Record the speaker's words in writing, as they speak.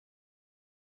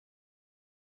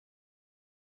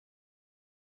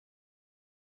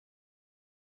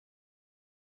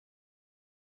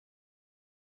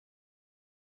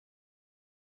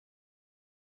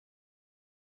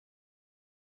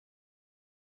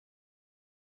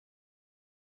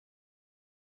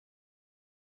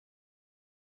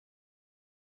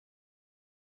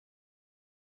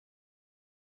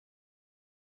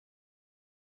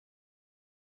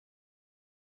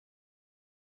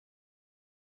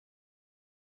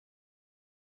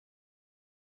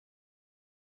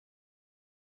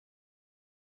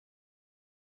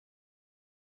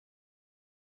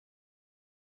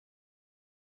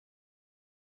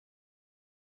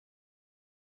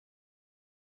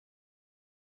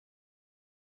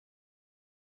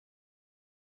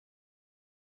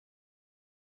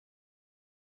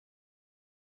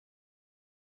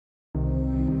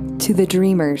To the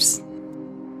dreamers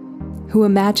who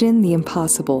imagine the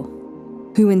impossible,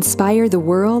 who inspire the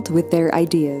world with their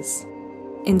ideas,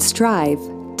 and strive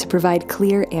to provide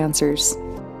clear answers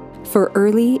for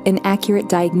early and accurate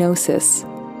diagnosis,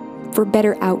 for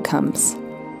better outcomes,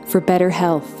 for better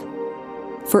health,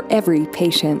 for every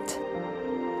patient.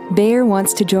 Bayer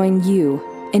wants to join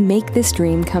you and make this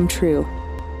dream come true.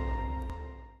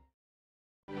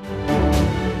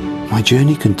 My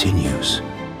journey continues,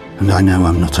 and I know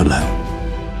I'm not alone.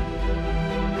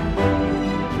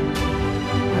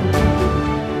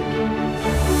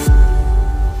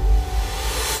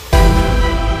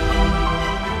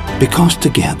 Because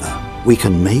together, we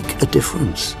can make a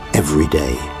difference every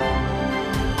day.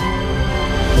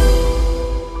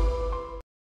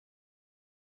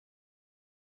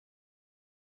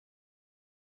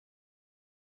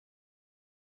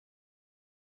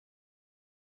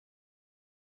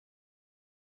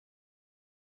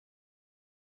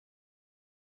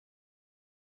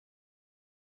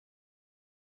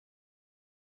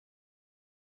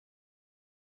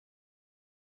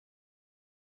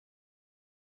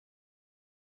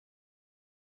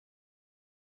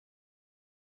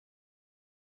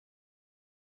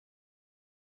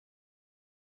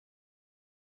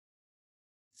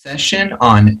 Session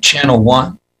on Channel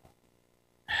 1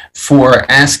 for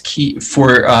Asci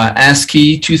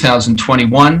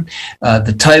 2021.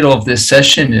 The title of this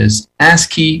session is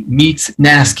Asci Meets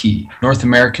NASCI, North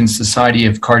American Society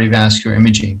of Cardiovascular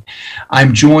Imaging.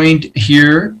 I'm joined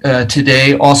here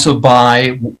today also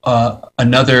by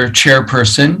another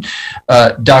chairperson,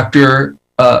 Dr.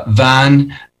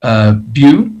 Van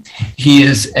Bew. He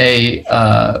is a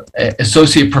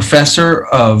associate professor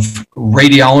of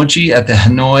radiology at the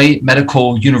Hanoi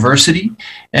Medical University,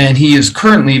 and he is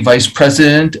currently vice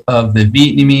president of the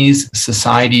Vietnamese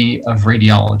Society of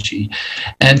Radiology.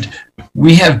 And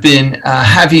we have been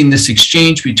having this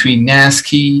exchange between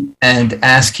NASCI and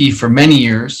Asci for many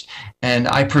years, and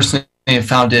I personally have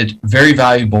found it very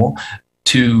valuable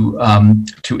to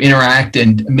interact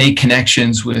and make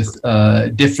connections with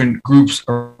different groups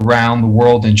around the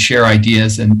world and share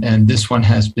ideas, and this one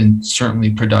has been certainly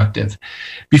productive.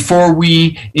 Before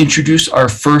we introduce our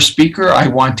first speaker, I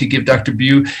want to give Dr.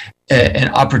 Bew an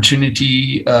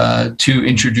opportunity to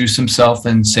introduce himself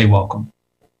and say welcome.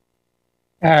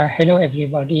 Hello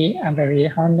everybody, I'm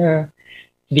very honored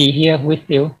to be here with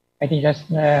you. I think that's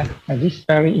this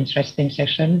very interesting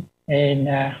session,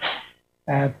 and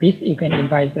please, you can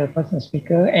invite the person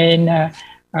speaker, and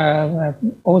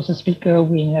also speaker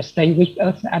will stay with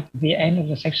us at the end of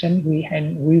the section. We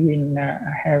will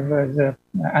have the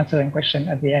answering question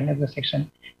at the end of the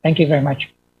section. Thank you very much.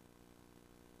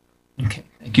 Okay,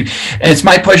 thank you. And it's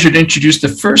my pleasure to introduce the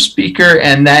first speaker,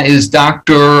 and that is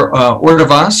Dr.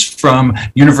 Ordovas from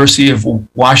University of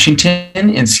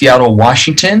Washington in Seattle,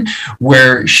 Washington,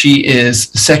 where she is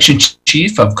section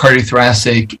chief of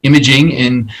cardiothoracic imaging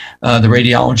in the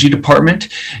radiology department.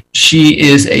 She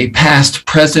is a past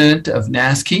president of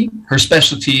NASCI. Her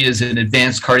specialty is in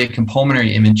advanced cardiac and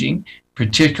pulmonary imaging,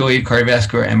 particularly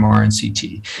cardiovascular MR and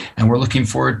CT. And we're looking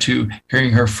forward to hearing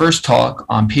her first talk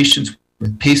on patients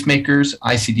with pacemakers,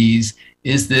 ICDs.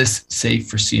 Is this safe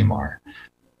for CMR?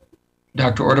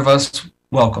 Dr. Ordovas,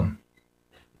 welcome.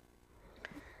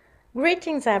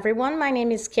 Greetings, everyone. My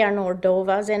name is Karen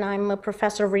Ordovas, and I'm a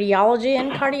professor of radiology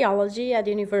and cardiology at the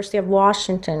University of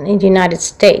Washington in the United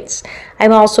States.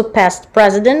 I'm also past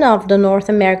president of the North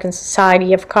American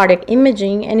Society of Cardiac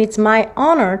Imaging, and it's my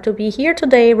honor to be here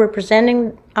today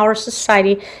representing our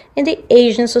society in the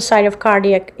Asian Society of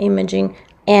Cardiac Imaging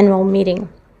annual meeting.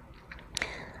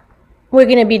 We're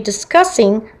going to be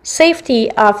discussing safety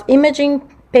of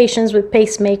imaging patients with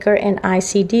pacemaker and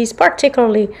ICDs,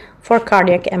 particularly for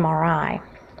cardiac MRI.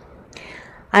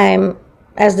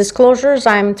 As disclosures,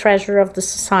 I'm treasurer of the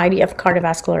Society of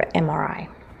Cardiovascular MRI.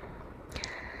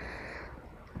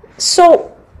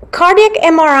 So, cardiac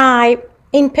MRI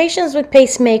in patients with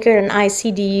pacemaker and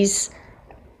ICDs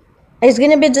is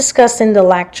going to be discussed in the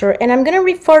lecture, and I'm going to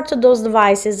refer to those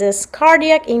devices as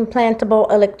cardiac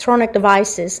implantable electronic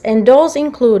devices, and those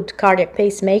include cardiac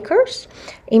pacemakers,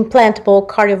 implantable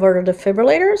cardioverter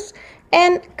defibrillators,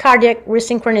 and cardiac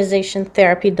resynchronization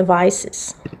therapy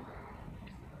devices.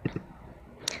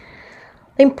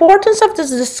 The importance of this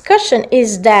discussion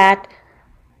is that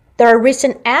there are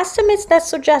recent estimates that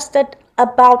suggest that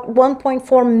about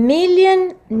 1.4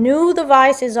 million new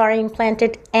devices are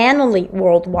implanted annually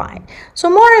worldwide. So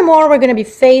more and more we're going to be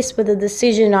faced with the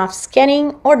decision of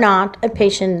scanning or not a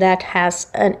patient that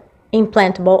has an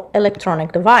implantable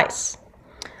electronic device.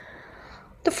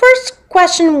 The first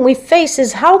question we face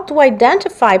is how to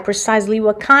identify precisely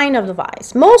what kind of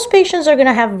device. Most patients are going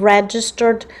to have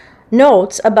registered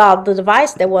notes about the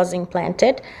device that was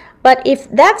implanted, but if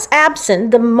that's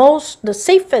absent, the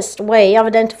safest way of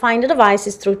identifying the device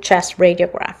is through chest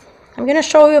radiograph. I'm going to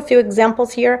show you a few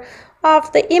examples here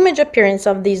of the image appearance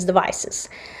of these devices.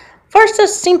 First, a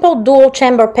simple dual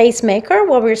chamber pacemaker.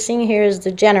 What we're seeing here is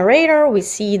the generator. We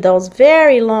see those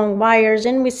very long wires,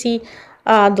 and we see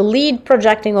the lead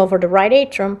projecting over the right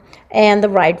atrium and the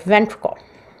right ventricle.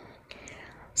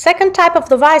 Second type of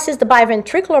device is the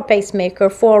biventricular pacemaker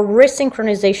for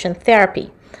resynchronization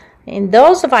therapy. In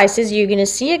those devices, you're going to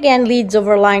see again leads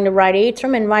overlying the right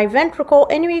atrium and right ventricle,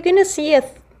 and you're going to see a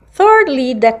third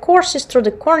lead that courses through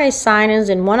the coronary sinus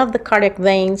and one of the cardiac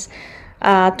veins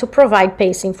to provide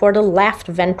pacing for the left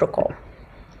ventricle.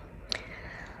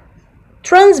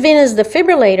 Transvenous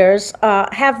defibrillators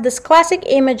have this classic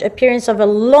image appearance of a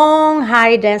long,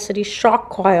 high-density shock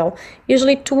coil,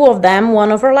 usually two of them,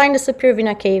 one overlying the superior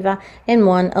vena cava and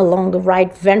one along the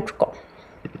right ventricle.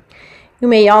 You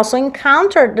may also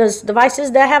encounter those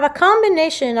devices that have a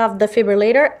combination of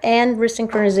defibrillator and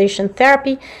resynchronization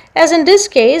therapy, as in this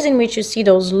case, in which you see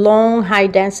those long,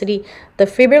 high-density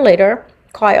defibrillator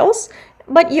coils,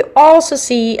 but you also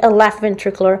see a left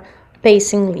ventricular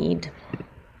pacing lead.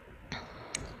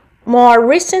 More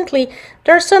recently,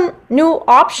 there are some new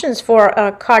options for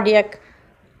cardiac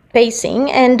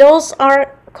pacing, and those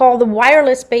are called the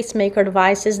wireless pacemaker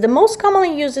devices. The most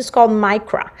commonly used is called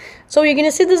Micra. So you're going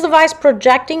to see this device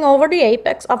projecting over the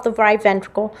apex of the right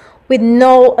ventricle with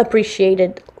no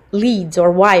appreciated leads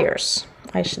or wires,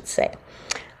 I should say.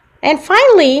 And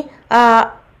finally,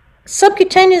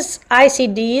 subcutaneous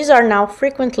ICDs are now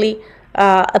frequently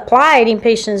applied in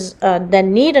patients that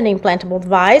need an implantable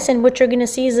device, and what you're going to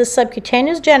see is a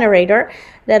subcutaneous generator,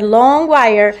 that long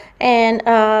wire, and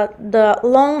the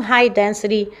long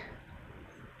high-density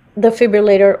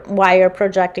defibrillator wire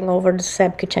projecting over the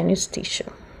subcutaneous tissue.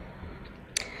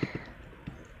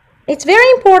 It's very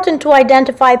important to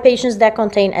identify patients that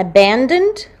contain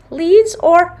abandoned leads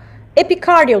or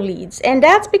epicardial leads, and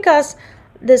that's because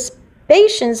these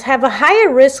patients have a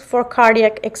higher risk for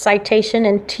cardiac excitation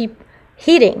and tip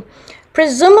heating,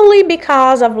 presumably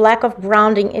because of lack of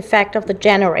grounding effect of the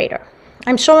generator.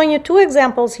 I'm showing you two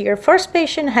examples here. First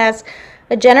patient has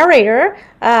a generator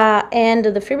and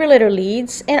the defibrillator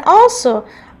leads, and also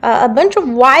a bunch of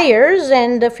wires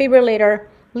and defibrillator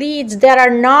leads that are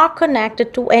not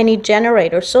connected to any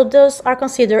generator. So those are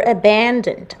considered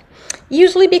abandoned,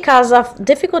 usually because of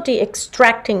difficulty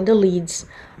extracting the leads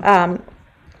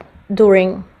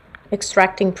during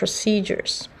extracting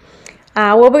procedures.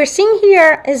 What we're seeing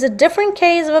here is a different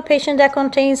case of a patient that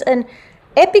contains an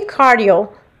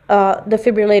epicardial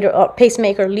defibrillator or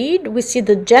pacemaker lead. We see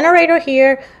the generator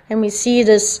here, and we see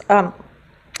this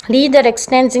lead that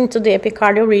extends into the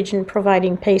epicardial region,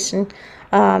 providing pacing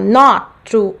not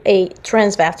through a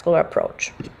transvascular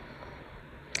approach.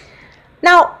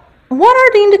 Now, what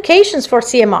are the indications for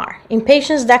CMR in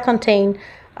patients that contain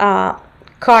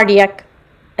cardiac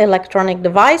electronic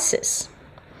devices?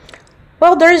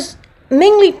 Well, there's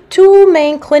mainly two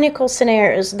main clinical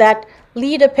scenarios that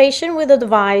lead a patient with a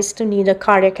device to need a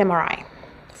cardiac MRI.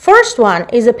 First one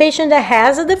is a patient that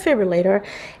has a defibrillator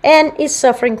and is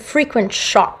suffering frequent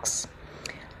shocks.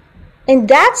 In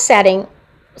that setting,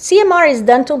 CMR is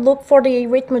done to look for the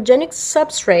arrhythmogenic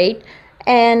substrate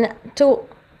and to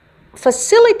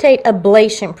facilitate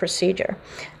ablation procedure.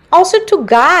 Also to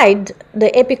guide the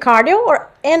epicardial or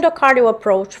endocardial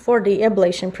approach for the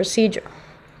ablation procedure.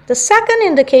 The second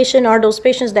indication are those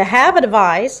patients that have a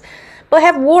device but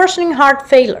have worsening heart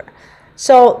failure.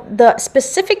 So the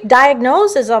specific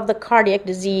diagnosis of the cardiac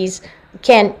disease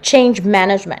can change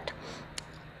management.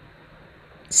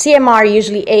 CMR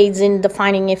usually aids in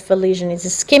defining if a lesion is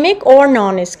ischemic or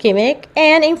non-ischemic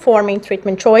and informing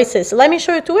treatment choices. Let me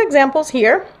show you two examples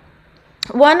here.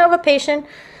 One of a patient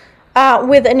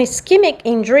with an ischemic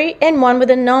injury and one with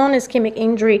a non-ischemic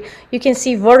injury. You can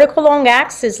see vertical long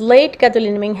axis late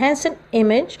gadolinium enhanced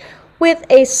image with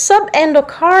a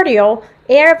subendocardial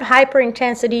air of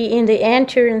hyperintensity in the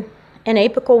anterior and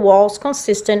apical walls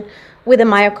consistent with a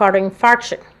myocardial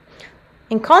infarction.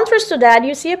 In contrast to that,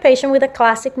 you see a patient with a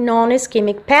classic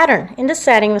non-ischemic pattern in the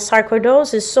setting of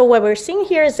sarcoidosis. So what we're seeing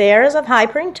here is areas of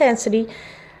hyperintensity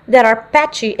that are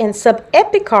patchy and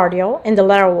subepicardial in the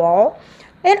lateral wall,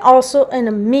 and also in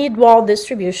a mid-wall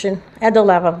distribution at the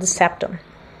level of the septum.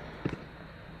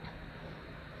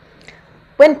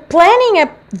 When planning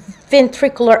a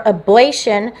ventricular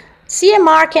ablation,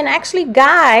 CMR can actually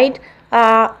guide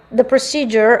the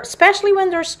procedure, especially when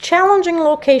there's challenging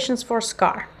locations for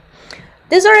scar.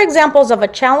 These are examples of a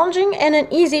challenging and an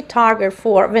easy target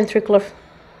for ventricular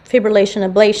fibrillation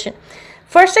ablation.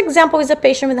 First example is a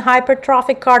patient with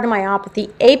hypertrophic cardiomyopathy,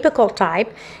 apical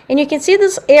type, and you can see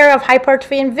this area of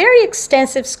hypertrophy and very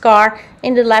extensive scar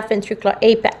in the left ventricular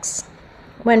apex.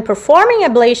 When performing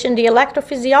ablation, the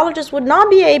electrophysiologist would not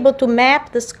be able to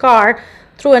map the scar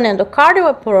through an endocardial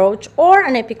approach or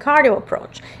an epicardial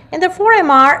approach, and therefore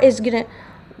MR is going to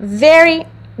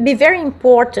be very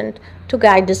important to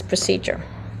guide this procedure.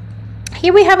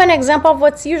 Here we have an example of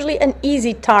what's usually an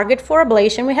easy target for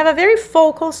ablation. We have a very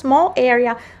focal, small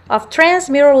area of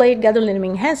transmural gadolinium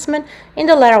enhancement in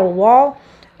the lateral wall,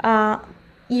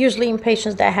 usually in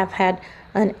patients that have had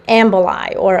an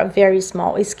emboli or a very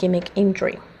small ischemic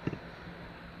injury.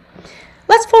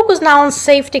 Let's focus now on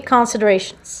safety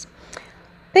considerations.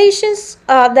 Patients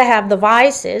that have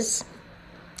devices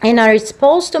and are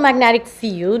exposed to magnetic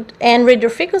field and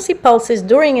radiofrequency pulses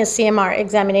during a CMR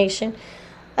examination,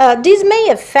 these may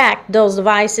affect those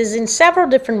devices in several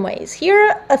different ways. Here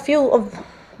are a few of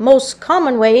most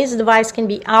common ways the device can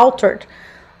be altered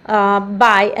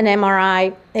by an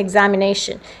MRI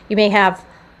examination. You may have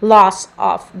loss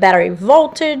of battery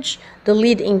voltage, the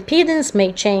lead impedance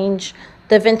may change,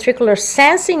 the ventricular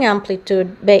sensing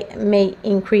amplitude may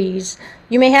increase.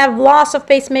 You may have loss of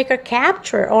pacemaker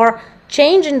capture or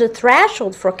change in the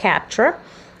threshold for capture.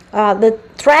 The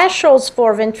thresholds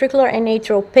for ventricular and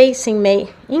atrial pacing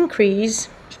may increase,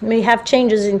 may have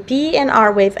changes in P and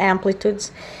R wave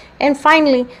amplitudes, and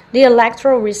finally, the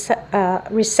electro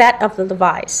reset of the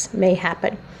device may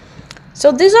happen.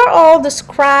 So these are all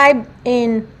described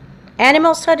in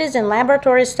animal studies and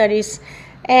laboratory studies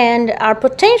and are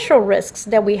potential risks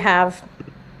that we have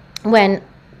when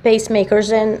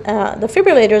pacemakers and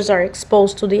defibrillators are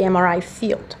exposed to the MRI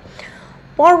field.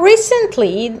 More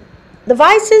recently,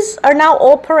 devices are now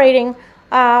operating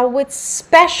with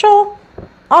special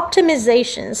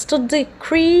optimizations to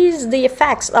decrease the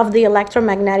effects of the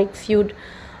electromagnetic field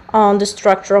on the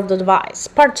structure of the device,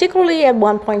 particularly at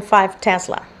 1.5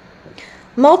 Tesla.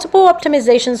 Multiple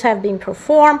optimizations have been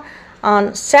performed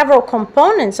on several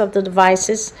components of the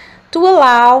devices to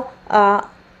allow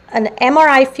an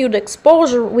MRI field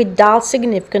exposure without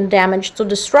significant damage to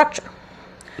the structure.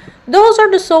 Those are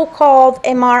the so-called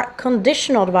MR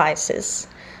conditional devices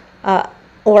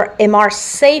or MR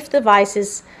safe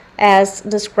devices as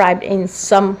described in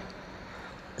some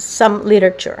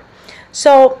literature.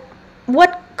 So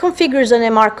what configures an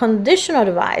MR conditional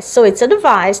device? So it's a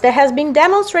device that has been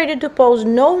demonstrated to pose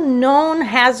no known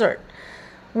hazard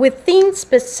within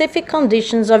specific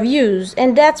conditions of use,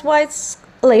 and that's why it's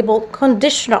labeled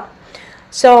conditional.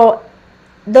 So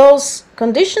those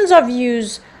conditions of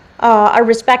use are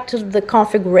respect to the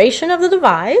configuration of the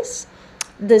device,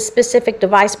 the specific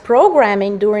device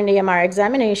programming during the MR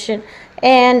examination,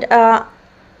 and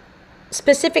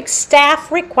specific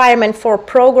staff requirement for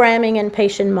programming and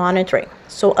patient monitoring.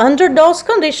 So under those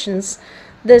conditions,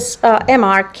 this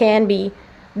device can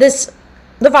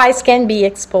be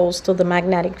exposed to the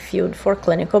magnetic field for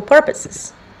clinical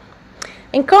purposes.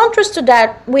 In contrast to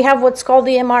that, we have what's called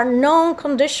the MR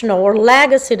non-conditional or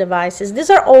legacy devices. These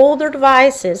are older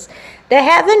devices that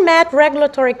haven't met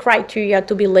regulatory criteria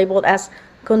to be labeled as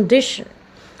condition.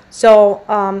 So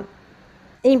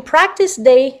in practice,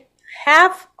 they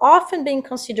have often been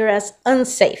considered as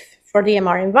unsafe for the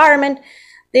MR environment.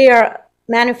 They are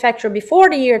manufactured before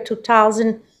the year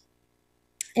 2000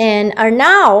 and are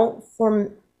now,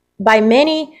 by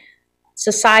many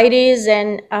societies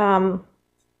and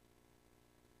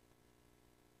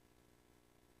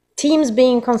teams,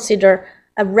 being considered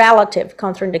a relative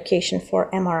contraindication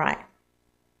for MRI.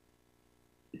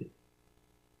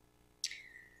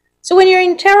 So when you're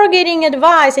interrogating a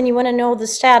device and you want to know the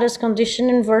status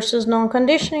conditioning versus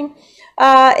non-conditioning,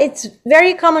 it's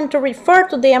very common to refer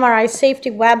to the MRI safety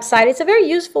website. It's a very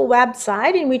useful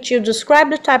website in which you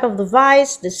describe the type of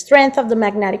device, the strength of the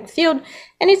magnetic field,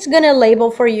 and it's going to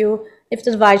label for you if the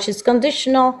device is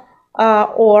conditional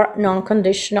or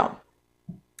non-conditional.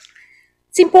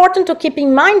 It's important to keep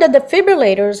in mind that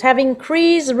defibrillators have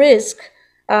increased risk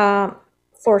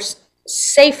for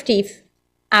safety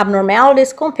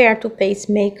abnormalities compared to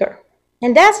pacemaker.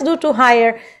 And that's due to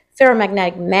higher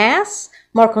ferromagnetic mass,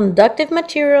 more conductive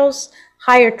materials,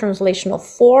 higher translational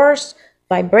force,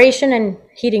 vibration and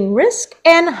heating risk,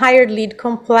 and higher lead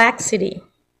complexity.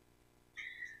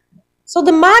 So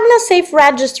the MagnaSafe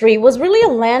registry was really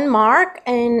a landmark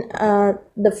in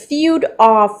the field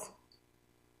of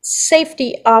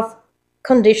safety of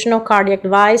conditional cardiac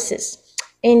devices.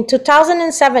 In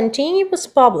 2017, it was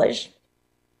published,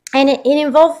 and it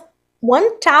involved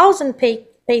 1,000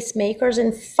 pacemakers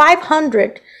and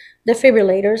 500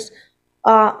 defibrillators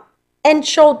and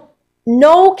showed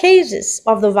no cases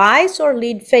of device or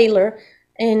lead failure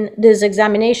in these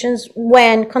examinations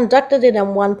when conducted in a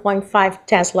 1.5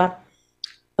 Tesla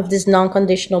of these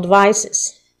non-conditional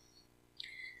devices.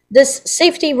 This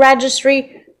safety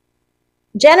registry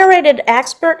generated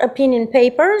expert opinion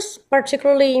papers.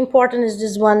 Particularly important is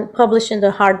this one published in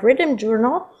the Heart Rhythm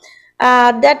Journal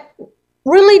that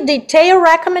really detail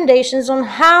recommendations on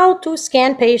how to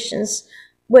scan patients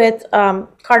with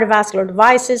cardiovascular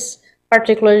devices,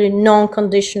 particularly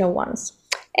non-conditional ones.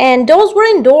 And those were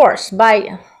endorsed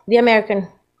by the American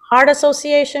Heart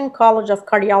Association, College of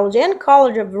Cardiology, and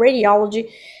College of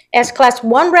Radiology as Class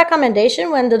 1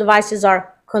 recommendation when the devices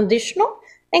are conditional,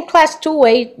 and Class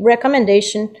 2A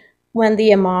recommendation when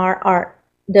the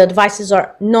devices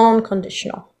are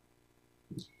non-conditional.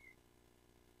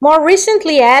 More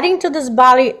recently, adding to this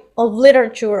body of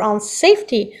literature on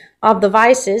safety of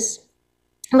devices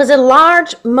was a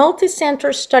large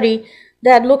multi-center study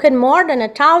that looked at more than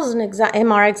 1,000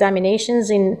 MR examinations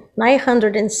in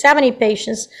 970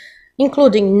 patients,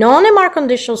 including non-MR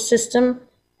conditional system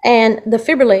and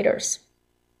defibrillators.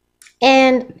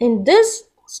 And in this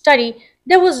study,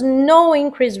 there was no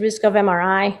increased risk of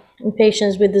MRI in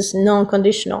patients with this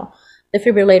non-conditional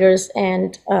defibrillators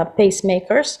and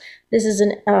pacemakers. This is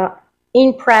an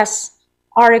in-press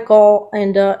article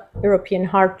in the European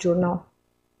Heart Journal.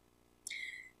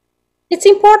 It's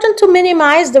important to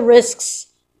minimize the risks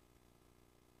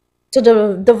to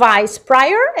the device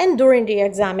prior and during the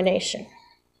examination.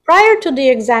 Prior to the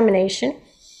examination,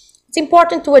 it's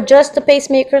important to adjust the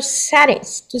pacemaker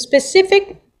settings to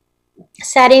specific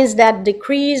settings that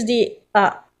decrease the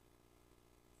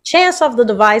chance of the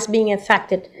device being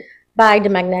affected by the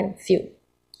magnetic field.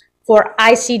 For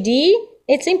ICD,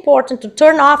 it's important to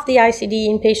turn off the ICD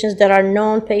in patients that are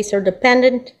non-pacer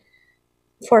dependent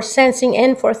for sensing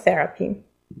and for therapy.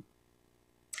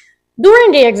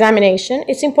 During the examination,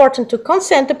 it's important to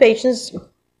consent the patients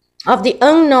of the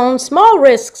unknown small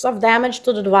risks of damage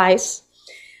to the device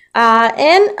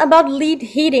and about lead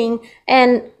heating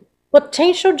and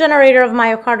potential generator of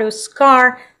myocardial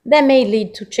scar that may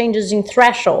lead to changes in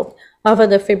threshold of a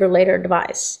defibrillator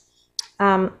device.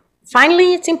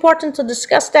 Finally, it's important to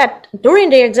discuss that during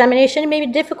the examination, it may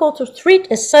be difficult to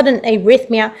treat a sudden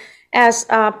arrhythmia as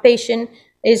a patient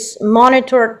is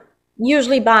monitored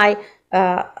usually by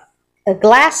a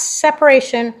glass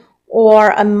separation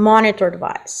or a monitor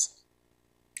device.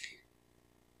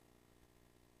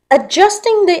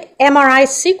 Adjusting the MRI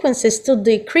sequences to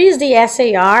decrease the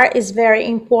SAR is very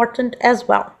important as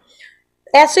well.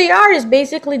 SAR is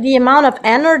basically the amount of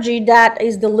energy that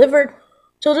is delivered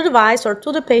to the device or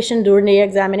to the patient during the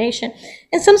examination,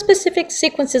 and some specific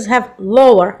sequences have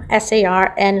lower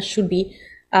SAR and should be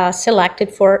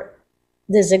selected for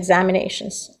these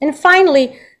examinations. And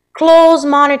finally, close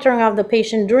monitoring of the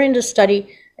patient during the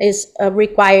study is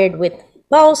required with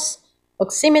pulse,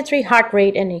 oximetry, heart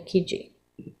rate, and EKG.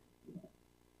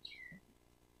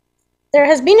 There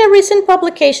has been a recent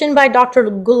publication by Dr.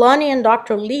 Gulani and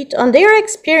Dr. Leet on their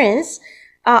experience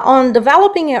on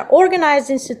developing an organized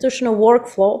institutional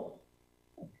workflow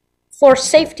for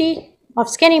safety of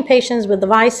scanning patients with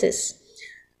devices.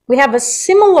 We have a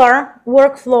similar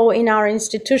workflow in our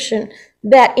institution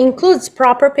that includes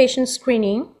proper patient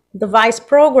screening, device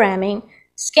programming,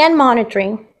 scan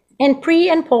monitoring, and pre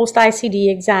and post ICD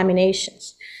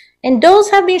examinations. And those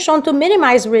have been shown to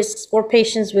minimize risks for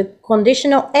patients with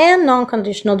conditional and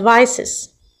non-conditional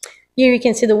devices. Here you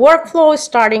can see the workflow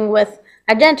starting with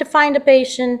identifying the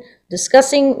patient,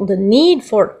 discussing the need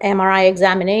for MRI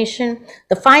examination,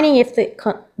 defining if the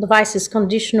device is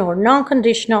conditional or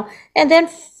non-conditional, and then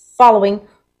following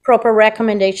proper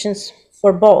recommendations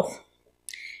for both.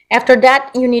 After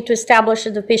that, you need to establish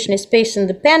that the patient is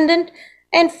patient-dependent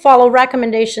and follow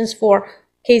recommendations for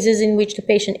cases in which the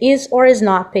patient is or is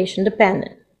not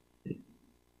patient-dependent.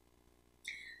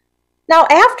 Now,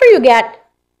 after you get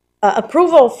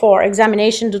approval for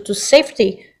examination due to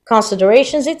safety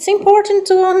considerations, it's important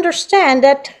to understand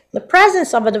that the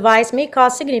presence of a device may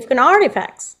cause significant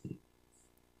artifacts.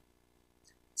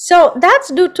 So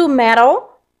that's due to metal,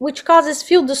 which causes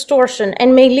field distortion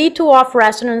and may lead to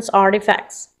off-resonance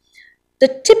artifacts.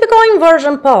 The typical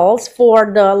inversion pulse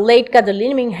for the late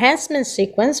gadolinium enhancement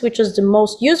sequence, which is the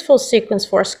most useful sequence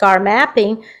for scar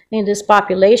mapping in this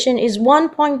population, is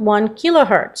 1.1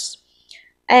 kilohertz.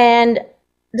 And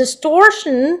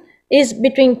distortion is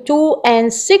between 2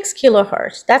 and 6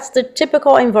 kilohertz. That's the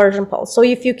typical inversion pulse. So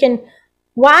if you can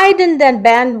widen that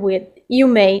bandwidth, you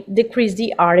may decrease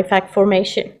the artifact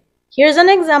formation. Here's an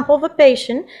example of a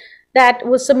patient that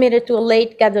was submitted to a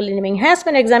late gadolinium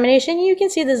enhancement examination. You can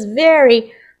see this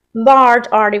very large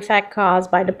artifact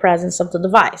caused by the presence of the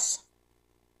device.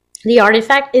 The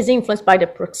artifact is influenced by the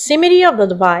proximity of the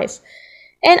device,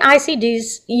 and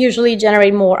ICDs usually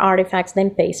generate more artifacts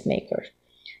than pacemakers.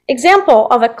 Example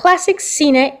of a classic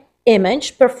cine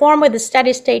image performed with the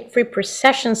steady-state free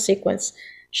precession sequence,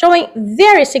 showing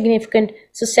very significant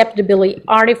susceptibility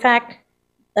artifact,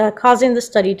 causing the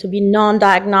study to be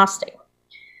non-diagnostic.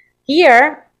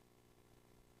 Here,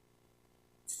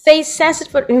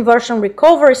 phase-sensitive inversion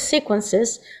recovery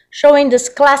sequences showing this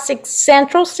classic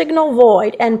central signal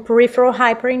void and peripheral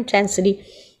hyperintensity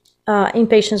in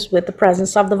patients with the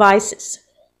presence of devices.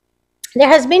 There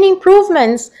has been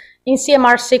improvements in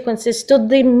CMR sequences to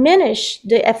diminish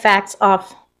the effects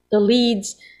of the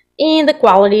leads in the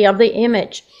quality of the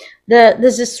image.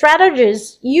 These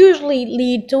strategies usually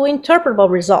lead to interpretable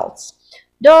results,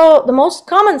 though the most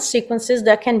common sequences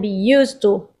that can be used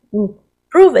to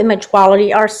improve image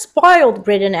quality are spoiled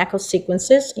gradient echo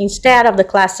sequences instead of the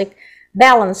classic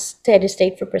balanced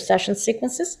steady-state free precession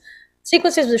sequences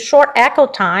with short echo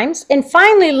times, and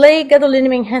finally late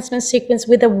gadolinium enhancement sequence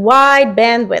with a wide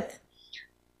bandwidth.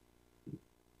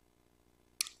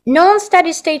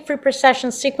 Non-steady-state free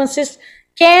precession sequences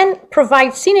can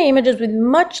provide cine images with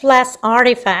much less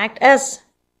artifact, as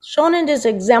shown in this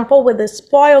example with the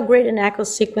spoiled gradient echo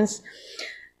sequence,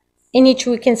 in which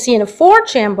we can see in a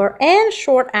 4-chamber and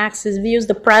short axis views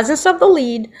the presence of the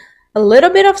lead, a little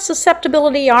bit of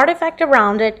susceptibility artifact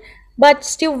around it, but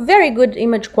still very good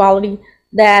image quality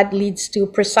that leads to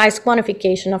precise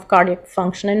quantification of cardiac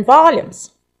function and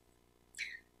volumes.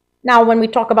 Now, when we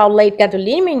talk about late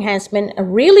gadolinium enhancement, a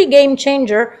really game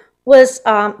changer was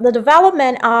the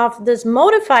development of this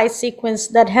modified sequence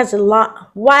that has a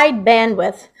wide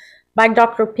bandwidth by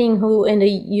Dr. Ping Hu in the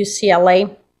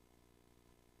UCLA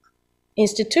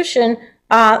institution.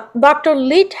 Dr.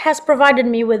 Litt has provided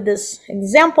me with these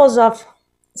examples of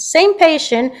same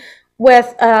patient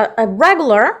with a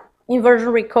regular inversion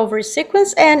recovery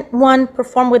sequence and one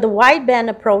performed with a wideband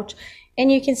approach.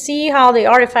 And you can see how the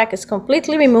artifact is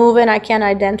completely removed, and I can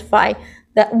identify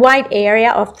that wide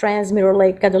area of transmural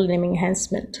late gadolinium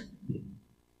enhancement.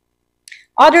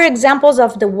 Other examples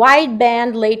of the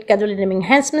wideband late gadolinium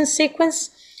enhancement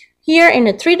sequence, here in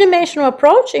a 3-dimensional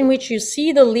approach in which you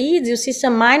see the leads, you see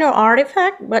some minor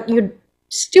artifact, but you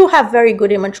still have very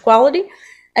good image quality.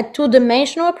 A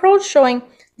 2-dimensional approach showing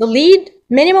the lead,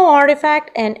 minimal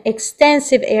artifact, and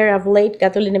extensive area of late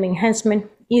gadolinium enhancement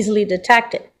easily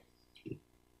detected.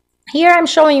 Here I'm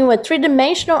showing you a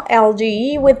 3-dimensional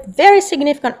LGE with very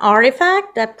significant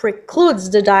artifact that precludes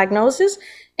the diagnosis.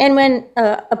 And when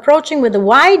approaching with the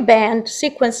wideband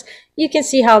sequence, you can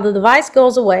see how the device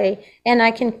goes away, and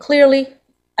I can clearly,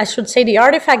 I should say the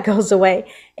artifact goes away,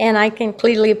 and I can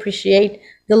clearly appreciate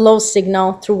the low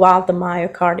signal throughout the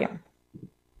myocardium.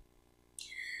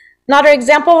 Another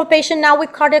example of a patient now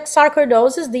with cardiac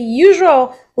sarcoidosis, the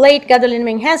usual late gadolinium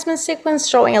enhancement sequence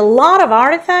showing a lot of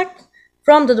artifact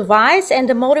from the device, and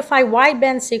the modified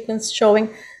wideband sequence showing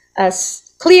a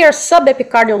clear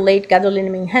subepicardial late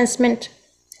gadolinium enhancement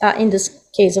in this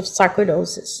case of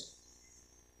sarcoidosis.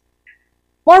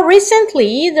 More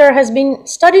recently, there has been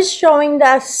studies showing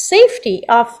the safety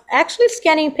of actually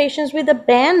scanning patients with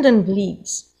abandoned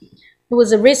leads. There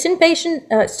was a recent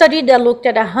patient study that looked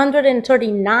at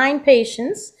 139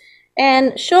 patients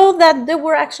and showed that there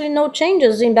were actually no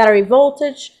changes in battery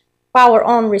voltage, power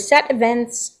on reset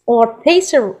events, or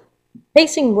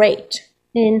pacing rate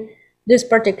in this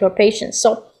particular patient.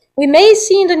 So we may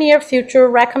see in the near future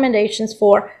recommendations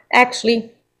for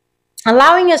actually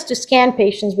allowing us to scan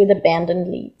patients with abandoned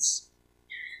leads.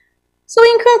 So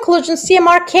in conclusion,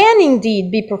 CMR can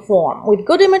indeed be performed with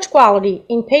good image quality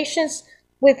in patients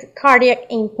with cardiac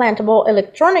implantable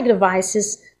electronic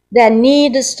devices that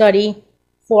need a study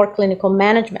for clinical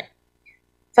management.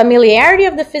 Familiarity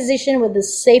of the physician with the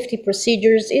safety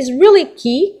procedures is really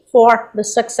key for the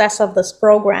success of this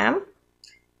program.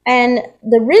 And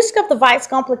the risk of device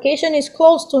complication is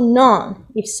close to none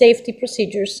if safety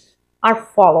procedures are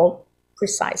followed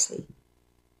precisely.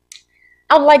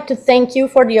 I would like to thank you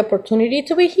for the opportunity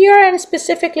to be here, and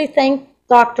specifically thank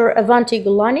Dr. Avanti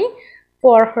Gulani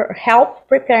for her help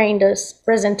preparing this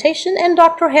presentation, and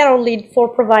Dr. Harold Litt for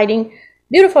providing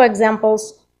beautiful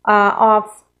examples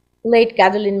of late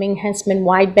gadolinium enhancement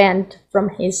wideband from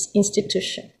his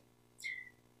institution.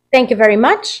 Thank you very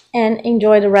much, and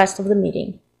enjoy the rest of the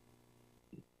meeting.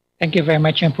 Thank you very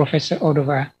much, Professor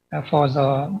Odova, for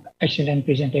the excellent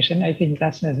presentation. I think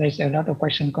there's a lot of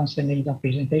questions concerning the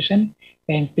presentation,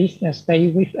 and please stay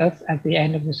with us at the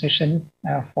end of the session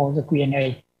for the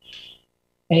Q&A.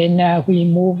 And we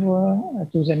move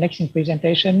to the next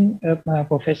presentation of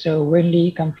Professor Wen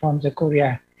Lee, come from the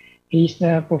Korea. He's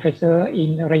a professor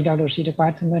in the Radiology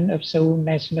Department of Seoul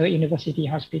National University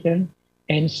Hospital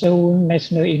and Seoul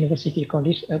National University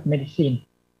College of Medicine.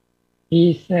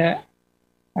 He's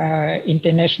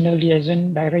International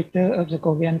Liaison Director of the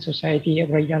Korean Society of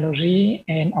Radiology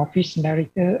and Office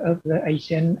Director of the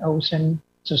Asian Ocean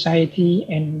Society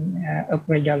and of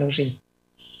Radiology.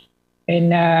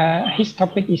 And his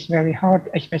topic is very hot,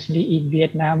 especially in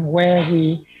Vietnam, where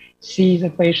we see the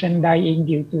patient dying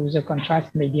due to the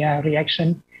contrast media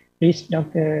reaction. Please,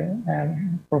 Dr.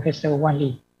 Professor Wan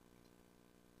Lee.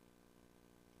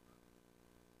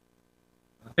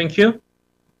 Thank you.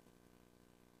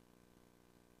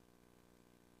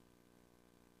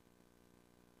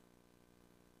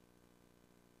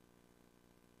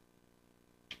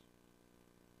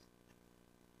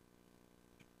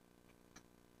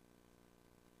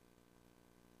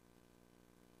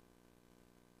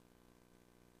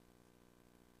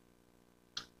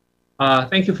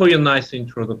 Thank you for your nice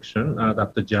introduction,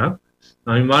 Dr. Jiang.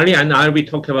 I'm Wally, and I'll be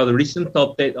talking about the recent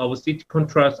update of CT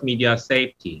contrast media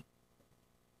safety.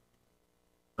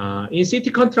 In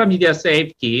CT contrast media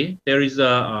safety, there is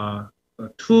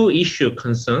two issue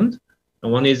concerned.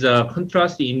 One is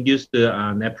contrast-induced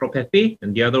nephropathy,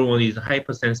 and the other one is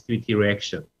hypersensitivity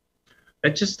reaction.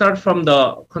 Let's just start from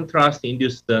the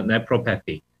contrast-induced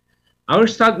nephropathy. I will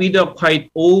start with a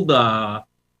quite old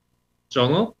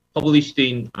journal published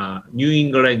in New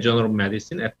England Journal of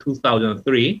Medicine at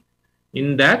 2003.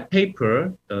 In that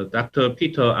paper, Dr.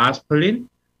 Peter Asperlin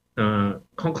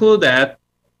concluded that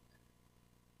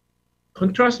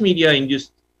contrast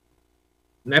media-induced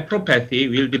nephropathy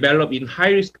will develop in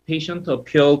high-risk patients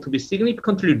appear to be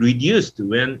significantly reduced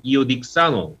when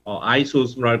iodoxanol or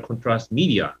isosmolar contrast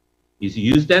media is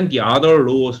used than the other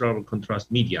low-osmolar contrast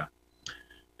media.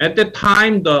 At that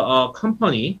time, the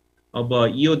company of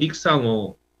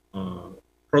iodoxanol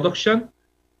production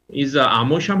is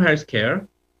Amosham Healthcare,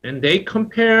 and they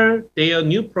compare their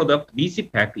new product,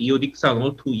 VisiPack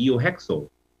iodoxanol, to iohexol,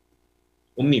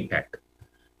 Omnipack.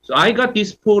 So I got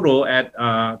this photo at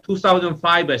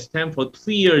 2005 at Stanford,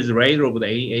 2 years later of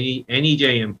the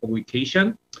NEJM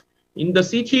publication. In the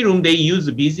CT room, they use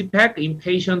VisiPack in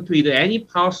patients with any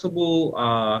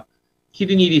possible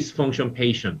kidney dysfunction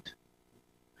patient.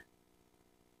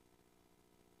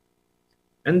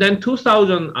 And then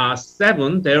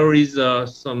 2007, there is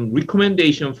some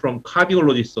recommendation from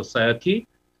Cardiology Society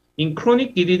in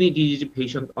chronic kidney disease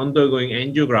patient undergoing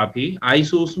angiography,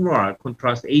 isosmolar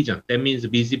contrast agent, that means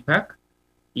VisiPack,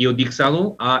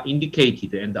 iodoxanol are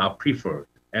indicated and are preferred.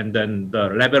 And then the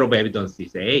level of evidence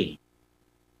is A.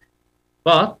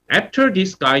 But after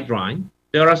this guideline,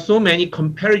 there are so many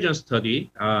comparison studies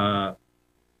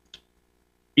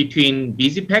between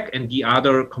VisiPack and the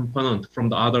other component from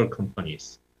the other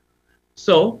companies.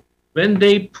 So when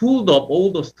they pulled up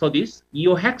all the studies,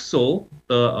 iohexol,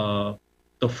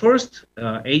 the first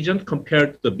agent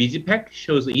compared to the VisiPack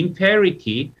shows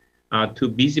inferiority to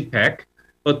VisiPack,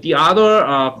 but the other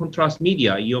contrast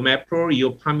media, iomeprol,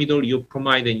 iopamidol,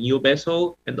 iopamide, and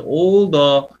iobesol, and all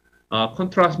the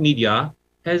contrast media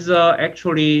has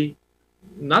actually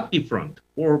not different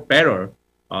or better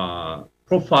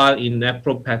profile in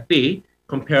nephropathy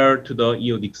compared to the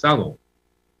iodoxanol.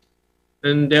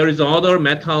 And there is other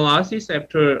meta-analysis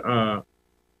after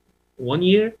 1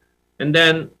 year. And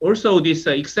then also this,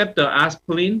 except the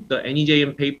Asperlin, the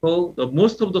NEJM paper,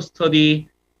 most of the study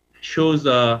shows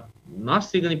not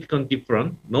significant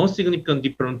difference, no significant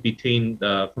difference between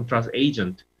the contrast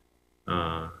agent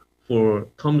for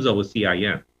terms of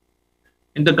CIN.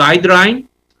 And the guideline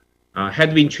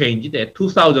had been changed at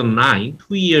 2009,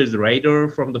 2 years later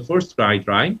from the first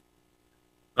guideline.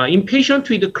 In patients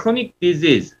with chronic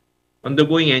disease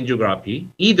undergoing angiography,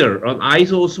 either an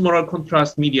isosmolar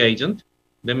contrast media agent,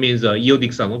 that means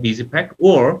iodoxanol, VisiPack,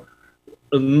 or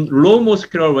a low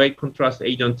molecular weight contrast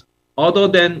agent other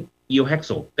than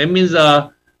iohexol. That means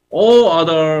all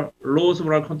other low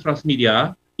osmolar contrast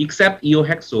media except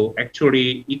iohexol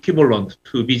actually equivalent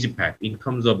to VisiPack in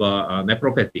terms of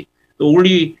nephropathy. The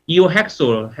only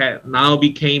iohexol now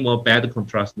became a bad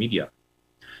contrast media.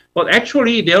 But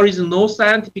actually, there is no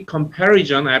scientific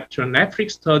comparison after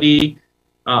Netflix study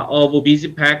of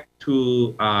VisiPack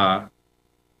to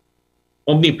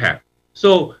Omnipack.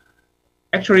 So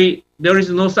actually, there is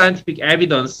no scientific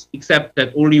evidence except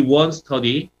that only one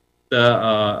study,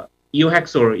 the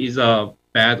iohexol is a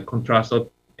bad contrast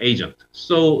agent.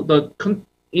 So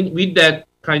with that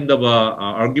kind of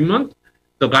argument,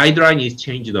 the guideline is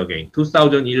changed again.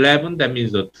 2011, that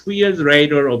means 2 years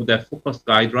later of that focused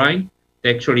guideline,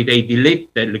 actually they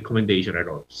delete that recommendation at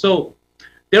all. So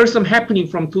there's some happening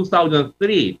from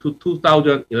 2003 to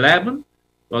 2011.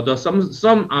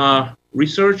 some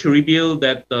research revealed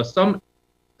that some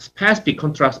specific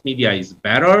contrast media is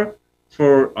better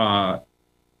for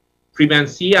prevent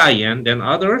CIN than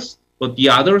others, but the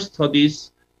other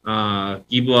studies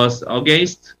give us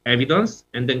against evidence,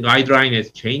 and then guideline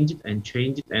has changed,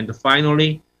 and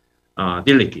finally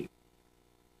deleted.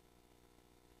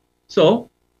 So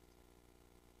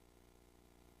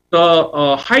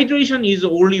the hydration is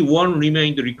only one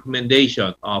remained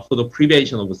recommendation for the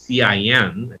prevention of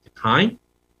CIN at the time.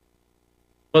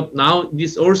 But now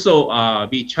this also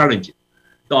be challenged.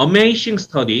 The amazing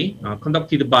study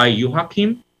conducted by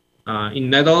Joachim in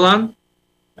Netherlands,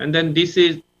 and then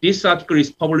this article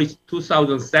is published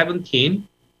 2017.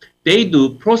 They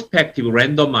do prospective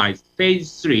randomized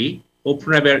phase 3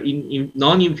 open-label in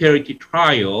non-inferiority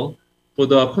trial for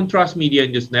the contrast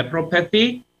media-induced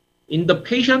nephropathy in the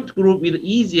patient group with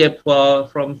eGFR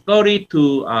from 30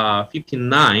 to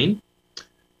 59,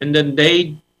 and then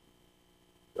they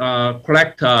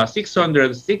collect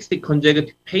 660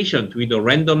 consecutive patients with a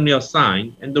randomly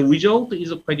assigned, and the result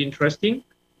is quite interesting.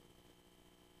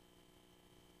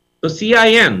 The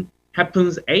CIN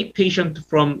happens 8 patients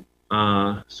from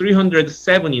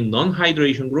 307 in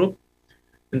non-hydration group,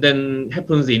 and then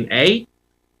happens in 8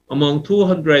 among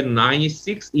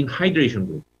 296 in hydration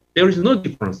group. There is no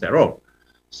difference at all.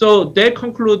 So they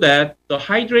conclude that the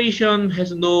hydration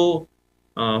has no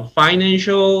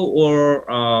financial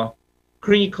or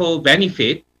clinical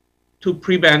benefit to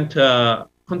prevent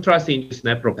contrast-induced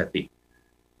nephropathy.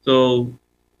 So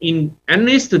in at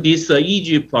least this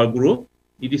eGFR group,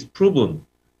 it is proven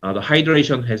the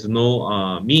hydration has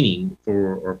no meaning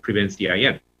for prevent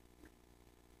CIN.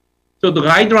 So the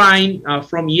guideline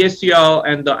from ESCL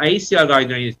and the ACR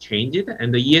guideline is changed,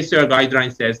 and the ESCL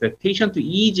guideline says that patient to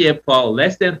eGFR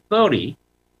less than 30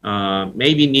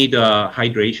 maybe need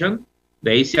hydration. The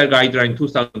ACR guideline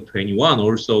 2021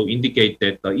 also indicate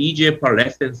that the eGFR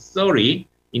less than 30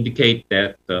 indicate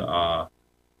that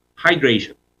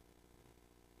hydration.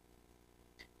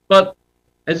 But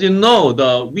as you know,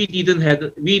 we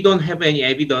don't have any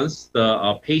evidence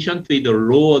the patient with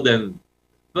lower than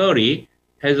 30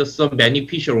 has some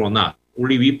beneficial or not.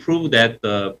 Only we prove that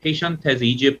the patient has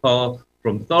eGFR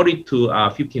from 30 to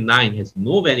 59 has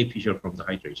no beneficial from the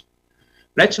hydration.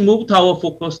 Let's move to our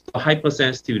focus to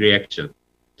hypersensitive reaction.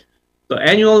 So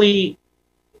annually,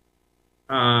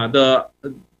 the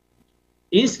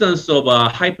incidence of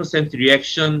hypersensitive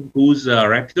reaction goes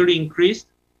rapidly increased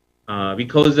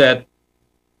because that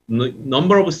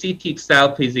number of CT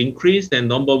itself is increased and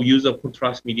number of use of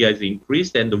contrast media is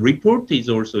increased, and the report is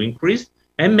also increased.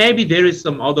 And maybe there is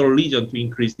some other reason to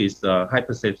increase this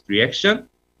hypersensitive reaction.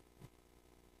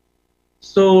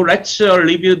 So let's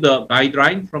review the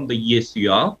guideline from the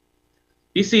ESCR.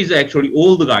 This is actually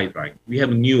old guideline. We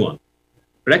have a new one.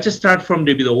 Let's start from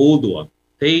the old one.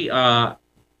 They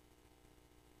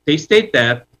state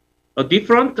that a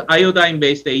different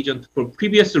iodine-based agent for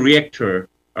previous reactor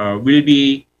will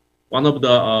be one of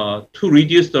the to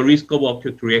reduce the risk of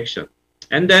acute reaction,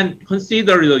 and then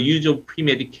consider the use of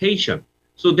pre-medication.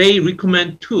 So they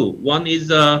recommend two. One is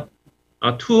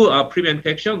prevent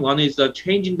infection. One is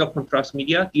changing the contrast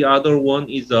media. The other one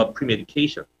is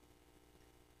pre-medication.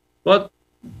 But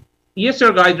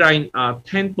ESR guideline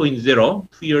 10.0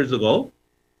 2 years ago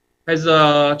has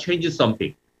changed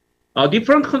something.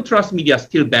 Different contrast media are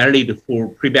still valid for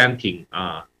preventing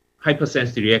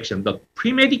hypersensitive reaction. The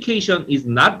pre-medication is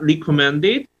not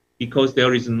recommended because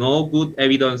there is no good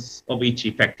evidence of its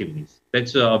effectiveness.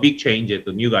 That's a big change at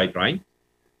the new guideline.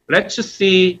 Let's just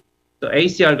see the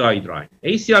ACR guideline.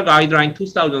 ACR guideline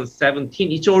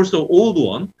 2017, it's also old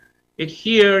one.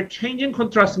 Here, changing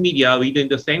contrast media within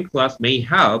the same class may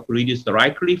help reduce the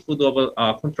likelihood of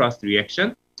a contrast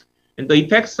reaction. And the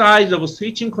effect size of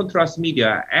switching contrast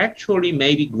media actually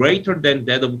may be greater than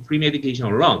that of pre-medication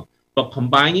alone. But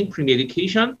combining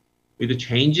pre-medication with the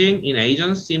changing in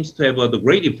agents seems to have a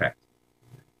great effect.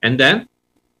 And then,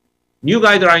 new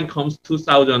guideline comes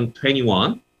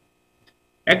 2021.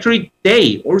 Actually,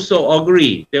 they also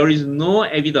agree there is no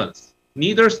evidence.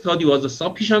 Neither study was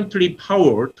sufficiently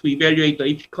powered to evaluate the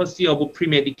efficacy of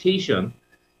pre-medication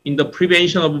in the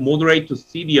prevention of moderate to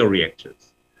severe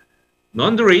reactions.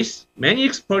 Nonetheless, many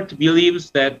experts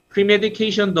believe that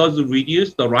pre-medication does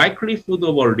reduce the likelihood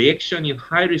of a reaction in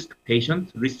high-risk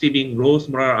patients receiving low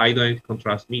molar iodine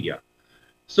contrast media.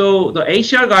 So the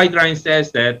ACR guideline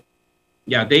says that,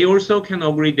 yeah, they also can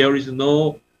agree there is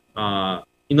no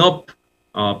enough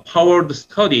powered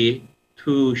study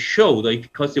to show the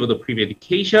efficacy of the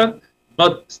pre-medication,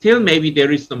 but still maybe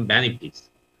there is some benefits.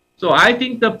 So I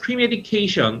think the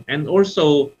pre-medication and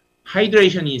also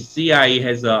hydration in CI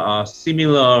has a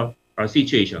similar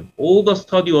situation. All the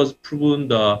study was proven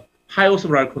the high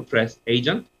osmolarity contrast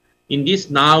agent. In this,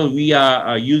 now we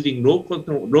are using low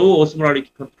osmolarity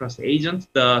contrast agents.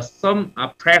 Some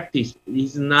practice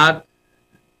is not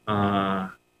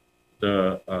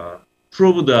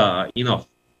proved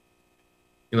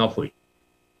enoughly.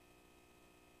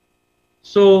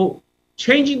 So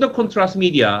changing the contrast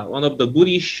media, one of the good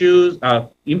issues,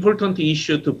 important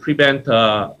issue to prevent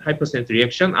hypersensitivity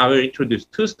reaction. I will introduce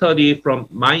two studies from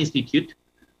my institute.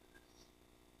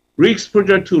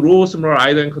 Re-exposure to low osmolar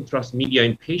iodine contrast media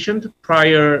in patient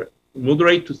prior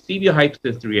moderate to severe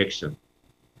hypersensitivity reaction.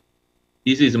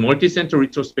 This is a multi-center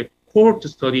retrospective cohort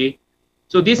study.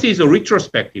 So this is a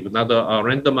retrospective, not a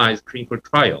randomized clinical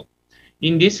trial.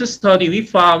 In this study, we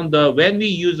found when we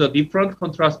use a different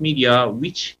contrast media,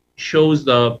 which shows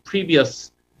the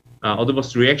previous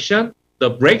adverse reaction, the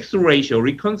breakthrough ratio,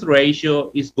 recurrence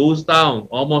ratio goes down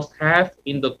almost half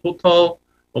in the total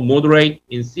or moderate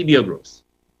in severe groups.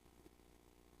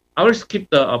 I will skip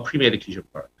the pre-medication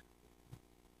part.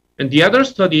 And the other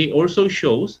study also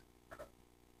shows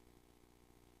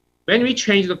when we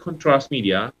change the contrast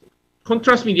media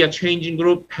changing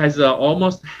group has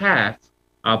almost half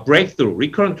breakthrough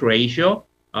recurrent ratio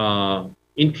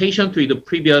in patient with the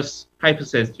previous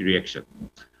hypersensitivity reaction.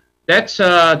 That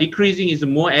decreasing is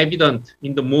more evident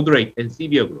in the moderate and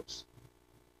severe groups.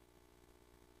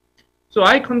 So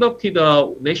I conducted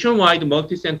a nationwide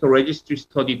multi-center registry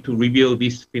study to reveal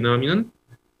this phenomenon.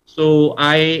 So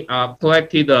I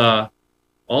collected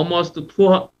almost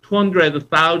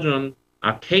 200,000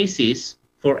 cases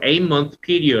for 8-month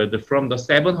period from the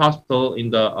 7 hospitals in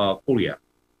the Korea.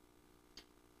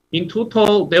 In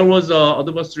total, there was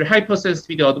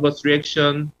hypersensitivity adverse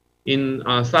reaction in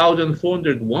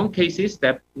 1,401 cases.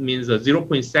 That means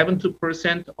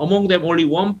 0.72%. Among them, only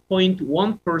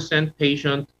 1.1%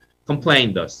 patient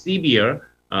complained of severe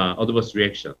adverse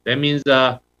reaction. That means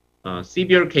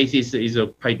severe cases is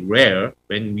quite rare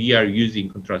when we are using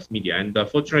contrast media. And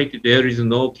fortunately, there is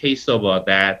no case of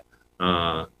that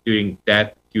during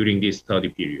this study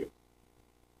period.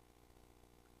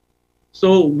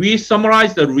 So we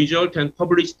summarized the result and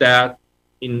published that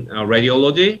in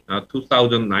Radiology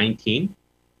 2019.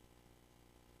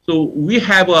 So we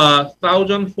have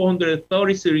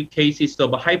 1,433 cases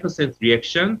of hypersensitivity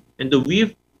reaction, and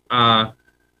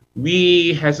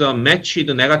we has a matched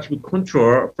negative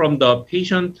control from the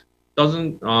patient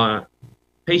doesn't have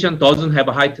a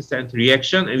hypersensitivity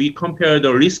reaction, and we compare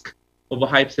the risk of a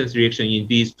hypersensitivity reaction in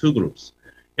these two groups.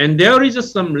 And there is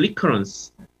some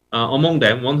recurrence among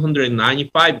them,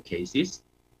 195 cases.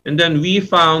 And then we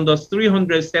found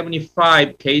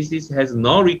 375 cases has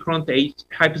no recurrent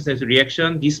hypersensitivity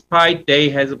reaction, despite they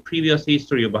has a previous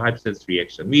history of a hypersensitivity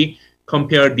reaction. We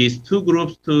compared these two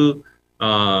groups to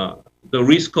the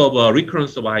risk of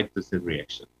recurrence of a hypersensitivity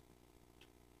reaction.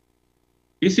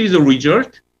 This is a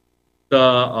result.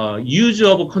 The use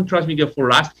of contrast media for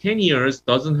last 10 years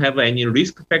doesn't have any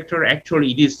risk factor.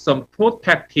 Actually, it is some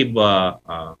protective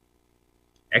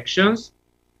actions.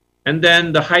 And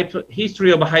then the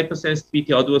history of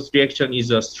hypersensitivity adverse reaction is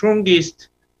the strongest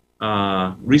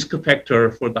risk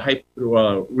factor for the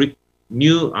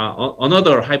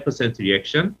another hypersensitivity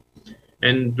reaction.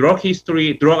 And drug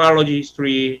allergy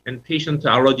history, and patient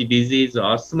allergy disease,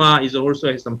 asthma is also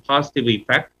has some positive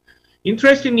effect.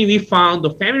 Interestingly, we found the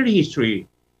family history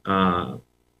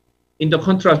in the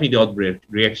contrast media adverse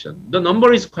reaction. The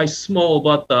number is quite small,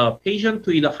 but the patient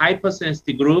with a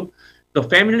hypersensitive group, the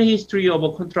family history of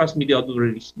a contrast media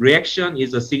adverse reaction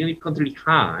is significantly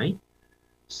high.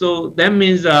 So that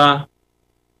means there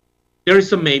is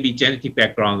some maybe genetic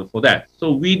background for that.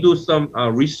 So we do some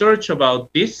research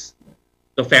about this,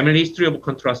 the family history of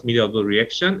contrast media adverse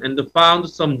reaction, and found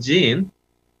some gene.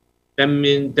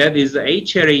 That is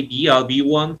HLA-DR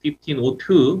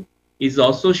B1-1502 is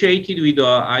associated with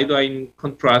iodine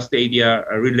contrast area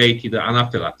related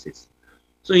anaphylaxis.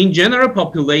 So in general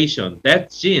population, that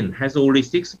gene has only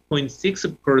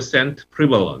 6.6%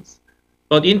 prevalence.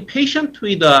 But in patient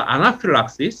with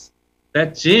anaphylaxis,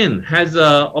 that gene has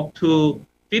up to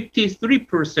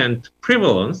 53%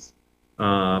 prevalence.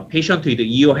 Patient with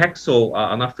eohexol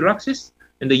anaphylaxis,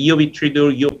 and the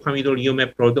eovitridol, eopamidol,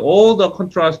 eomeprazole, all the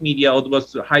contrast media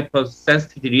adverse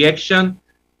hypersensitivity reaction,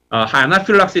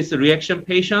 anaphylaxis reaction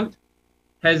patient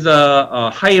has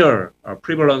a higher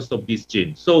prevalence of this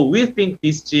gene. So we think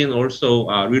this gene also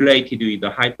related with the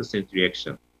hypersensitivity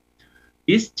reaction.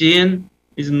 This gene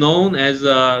is known as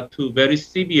to very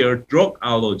severe drug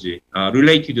allergy,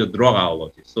 related to drug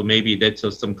allergy. So maybe that's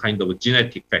some kind of a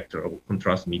genetic factor of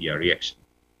contrast media reaction.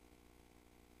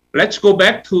 Let's go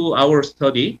back to our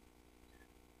study.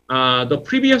 the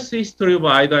previous history of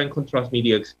iodine contrast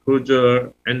media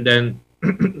exposure, and then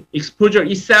exposure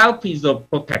itself is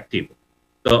protective.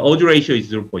 The odor ratio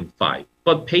is 0.5.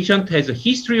 But patient has a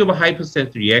history of a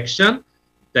hypersensitive reaction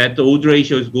that the odor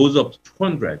ratio goes up to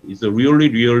 200. It's a really,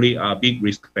 really big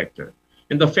risk factor.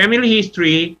 And the family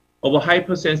history of a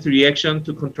hypersensitive reaction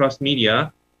to contrast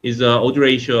media is odor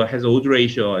ratio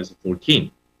as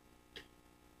 14.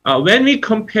 When we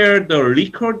compare the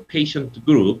recurrent patient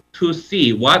group to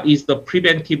see what is the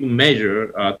preventive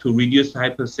measure to reduce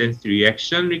hypersensitive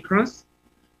reaction recurrence,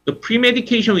 the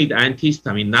pre-medication with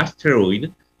antihistamine, not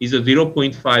steroid, is a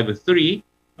 0.53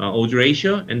 odor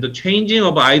ratio, and the changing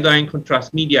of iodine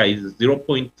contrast media is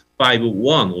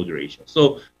 0.51 odor ratio.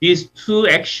 So these two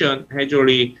actions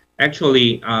actually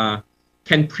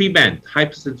can prevent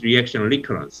hypersensitive reaction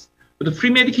recurrence. But the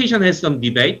pre-medication has some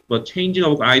debate, but changing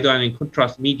of iodine and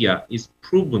contrast media is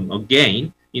proven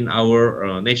again in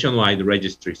our nationwide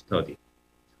registry study.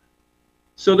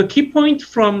 So the key point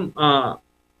from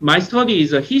my study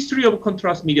is a history of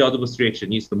contrast media adverse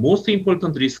reaction is the most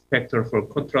important risk factor for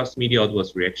contrast media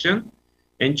adverse reaction.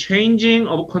 And changing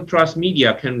of contrast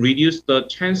media can reduce the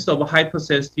chance of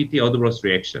hypersensitivity adverse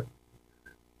reaction.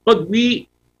 But we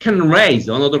can raise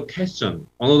another question,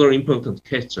 another important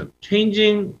question.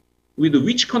 Changing with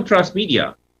which contrast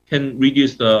media can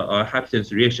reduce the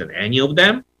hypersensitivity reaction? Any of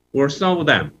them or some of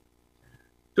them?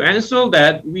 To answer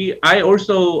that, I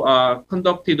also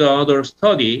conducted another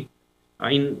study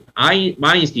in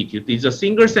my institute. It's a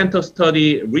single center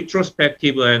study,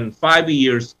 retrospective and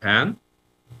 5-year span.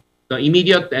 The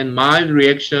immediate mild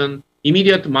reaction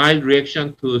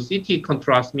to CT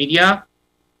contrast media,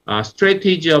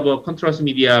 strategy of contrast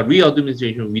media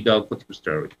re-administration without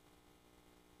corticosteroid.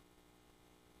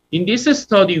 In this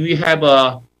study, we have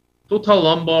a total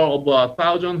number of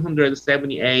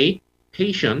 1,178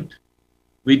 patients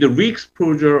with a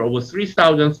re-exposure of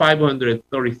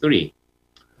 3,533.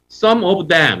 Some of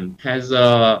them has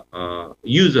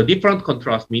used a different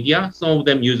contrast media. Some of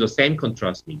them use the same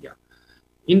contrast media.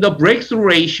 In the breakthrough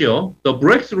ratio,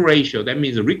 that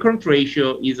means the recurrent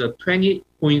ratio is a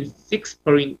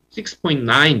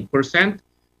 6.9%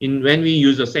 when we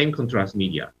use the same contrast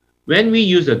media. When we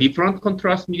use a different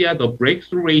contrast media, the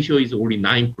breakthrough ratio is only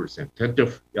 9%.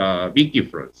 That's a big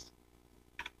difference.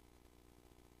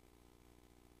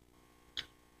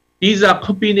 These are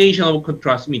combination of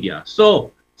contrast media.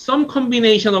 So some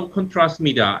combination of contrast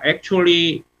media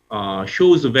actually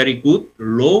shows a very good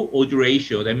low odor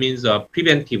ratio. That means a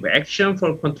preventive action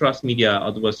for contrast media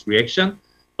adverse reaction.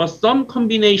 But some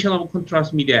combination of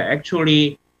contrast media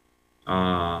actually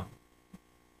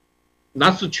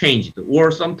not so changed,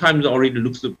 or sometimes already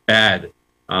looks bad,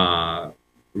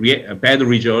 bad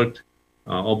result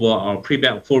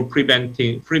for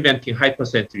preventing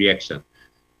hypersensitive reaction.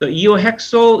 The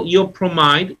iohexol,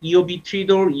 iopramide,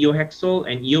 eobitridol, iohexol,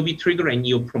 and eobitridol and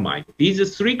eopromide.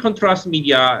 These three contrast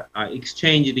media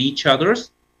exchanged each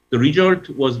other's. The result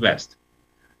was best.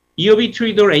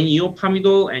 Eobitridol and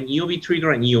eopamidol and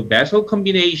eobitridol and eobasol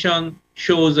combination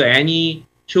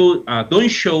don't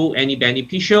show any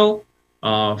beneficial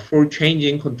for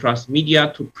changing contrast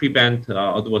media to prevent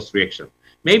adverse reaction.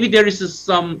 Maybe there is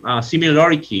some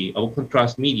similarity of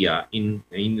contrast media in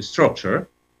the structure,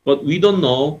 but we don't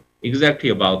know exactly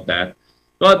about that.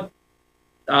 But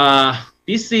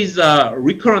this is a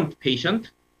recurrent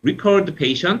patient,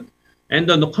 and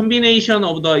the combination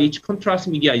of each contrast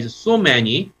media is so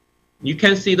many. You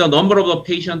can see the number of the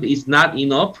patient is not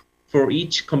enough for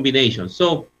each combination.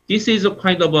 So this is a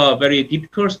kind of a very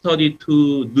difficult study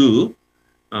to do.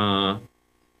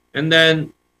 And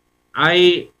then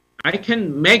I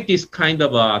can make this kind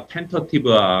of a tentative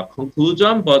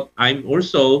conclusion, but I'm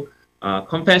also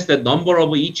convinced that number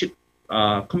of each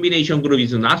combination group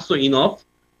is not so enough.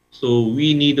 So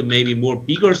we need maybe more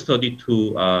bigger study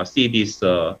to see this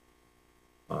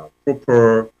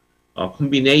proper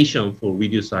combination for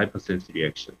reduced hypersensitivity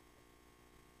reaction.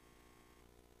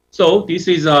 So this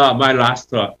is my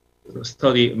last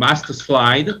master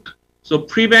slide. So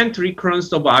prevent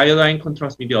recurrence of iodine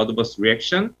contrast media adverse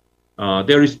reaction.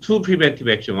 There is two preventive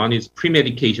action. One is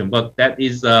pre-medication, but that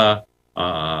is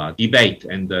debate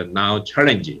and now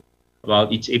challenging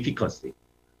about its efficacy.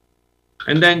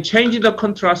 And then change the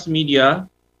contrast media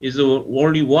is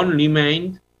only one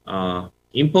remained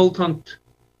important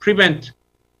preventive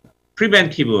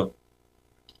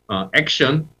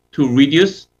action to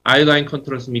reduce iodine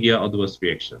contrast media adverse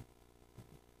reaction.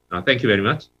 Thank you very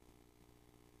much.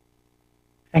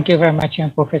 Thank you very much,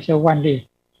 Professor Wandi.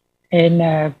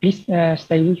 And please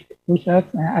stay with us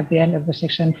at the end of the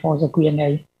section for the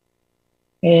Q&A.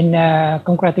 And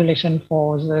congratulations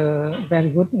for the very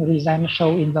good results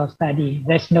shown in the study.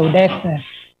 There's no death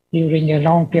during a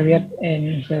long period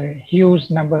and a huge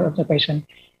number of the patients.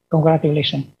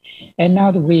 Congratulations. And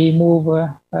now we move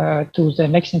to the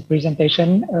next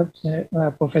presentation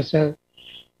of Professor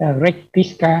Rick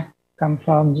Piska, come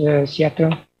from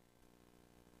Seattle.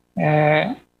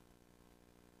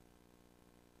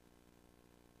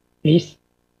 Please.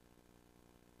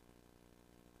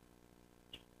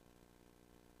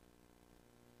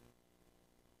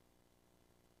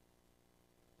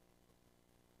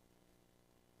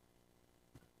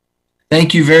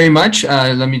 Thank you very much.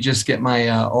 Let me just get my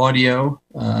audio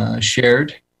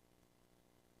shared.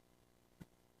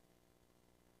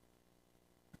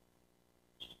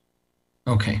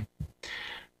 Okay.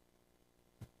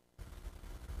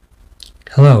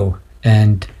 Hello,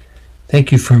 and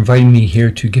thank you for inviting me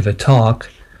here to give a talk.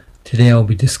 Today I'll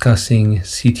be discussing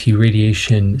CT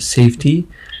radiation safety,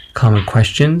 common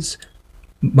questions.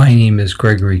 My name is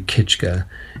Gregory Kitchka,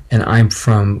 and I'm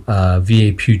from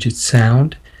VA Puget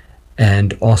Sound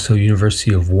and also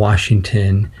University of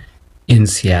Washington in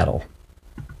Seattle.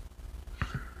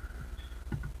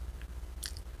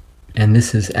 And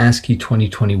this is Asci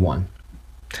 2021.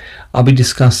 I'll be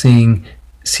discussing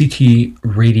CT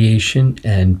radiation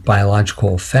and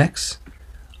biological effects.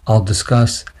 I'll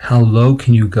discuss how low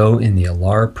can you go in the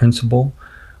ALARA principle,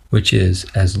 which is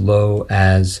as low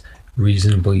as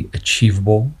reasonably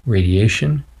achievable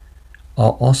radiation.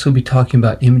 I'll also be talking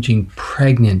about imaging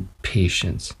pregnant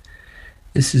patients.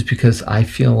 This is because I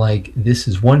feel like this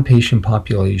is one patient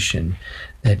population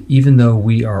that even though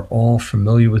we are all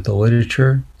familiar with the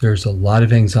literature, there's a lot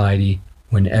of anxiety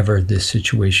whenever this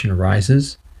situation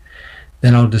arises.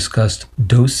 Then I'll discuss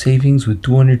dose savings with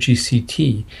dual energy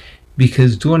CT,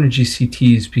 because dual energy CT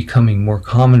is becoming more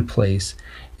commonplace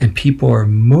and people are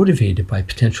motivated by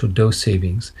potential dose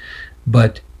savings.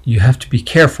 But you have to be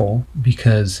careful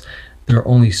because there are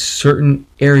only certain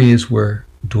areas where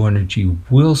dual energy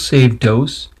will save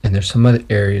dose, and there's some other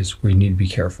areas where you need to be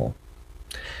careful.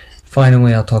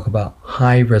 Finally, I'll talk about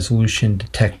high resolution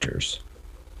detectors.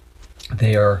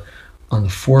 They are on the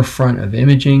forefront of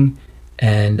imaging,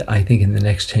 and I think in the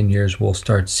next 10 years we'll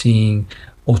start seeing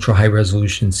ultra high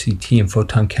resolution CT and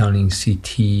photon counting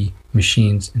CT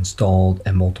machines installed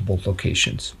at multiple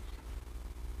locations.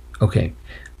 Okay,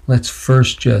 let's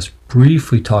first just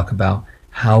briefly talk about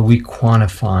how we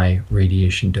quantify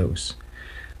radiation dose.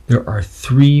 There are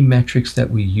three metrics that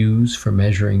we use for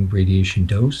measuring radiation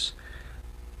dose.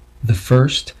 The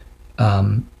first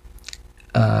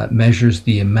measures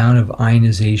the amount of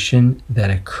ionization that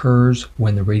occurs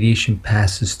when the radiation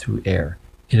passes through air.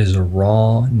 It is a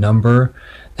raw number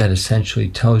that essentially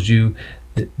tells you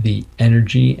the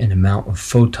energy and amount of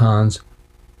photons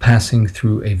passing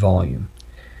through a volume.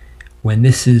 When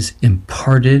this is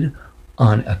imparted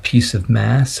on a piece of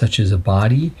mass, such as a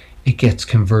body, it gets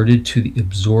converted to the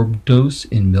absorbed dose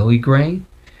in milligray.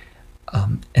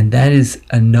 And that is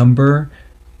a number,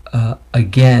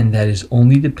 again, that is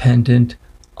only dependent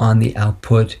on the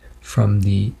output from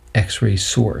the X-ray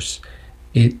source.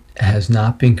 It has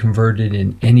not been converted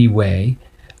in any way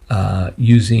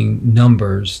using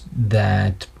numbers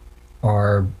that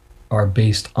are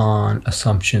based on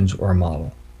assumptions or a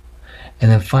model. And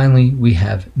then finally, we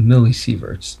have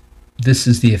millisieverts. This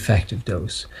is the effective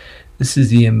dose. This is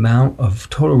the amount of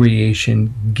total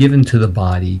radiation given to the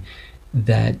body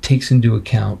that takes into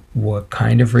account what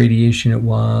kind of radiation it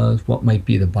was, what might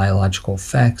be the biological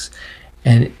effects,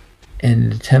 and it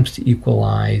attempts to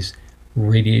equalize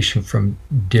radiation from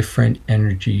different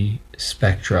energy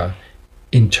spectra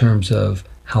in terms of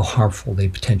how harmful they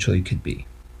potentially could be.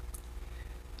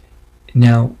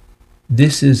 Now,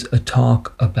 this is a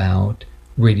talk about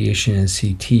radiation and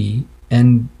CT,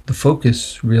 and the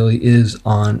focus really is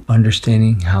on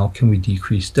understanding how can we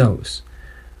decrease dose.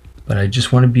 But I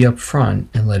just want to be upfront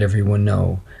and let everyone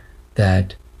know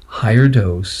that higher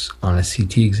dose on a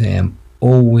CT exam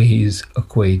always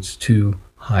equates to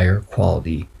higher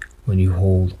quality when you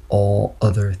hold all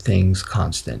other things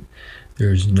constant.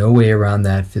 There's no way around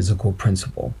that physical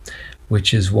principle,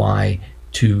 which is why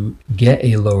to get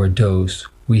a lower dose,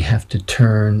 we have to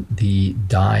turn the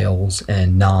dials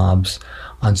and knobs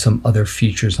on some other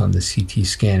features on the CT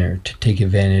scanner to take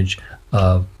advantage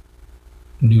of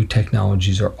new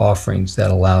technologies or offerings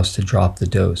that allow us to drop the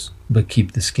dose but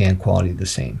keep the scan quality the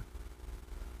same.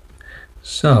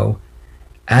 So,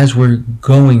 as we're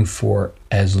going for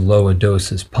as low a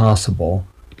dose as possible,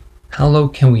 how low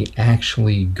can we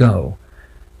actually go?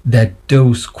 That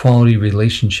dose quality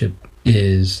relationship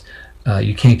is,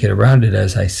 you can't get around it,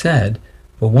 as I said,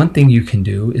 but one thing you can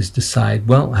do is decide,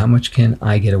 well, how much can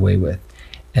I get away with?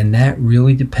 And that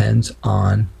really depends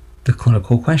on the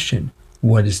clinical question.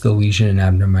 What is the lesion and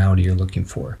abnormality you're looking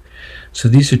for? So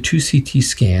these are two CT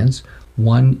scans.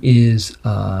 One is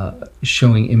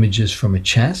showing images from a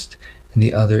chest, and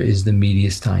the other is the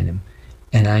mediastinum.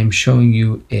 And I'm showing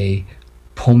you a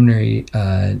pulmonary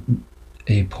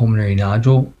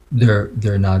nodule.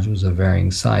 They're nodules of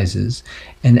varying sizes,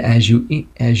 and as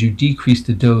you decrease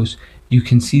the dose, you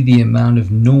can see the amount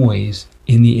of noise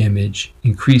in the image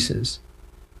increases.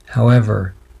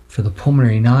 However, for the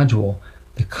pulmonary nodule,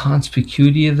 the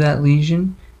conspicuity of that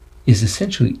lesion is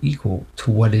essentially equal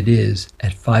to what it is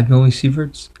at 5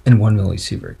 millisieverts and 1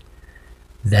 millisievert.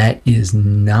 That is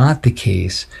not the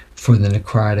case for the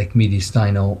necrotic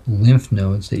mediastinal lymph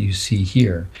nodes that you see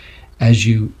here. As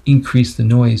you increase the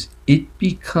noise, it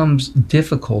becomes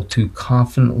difficult to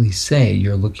confidently say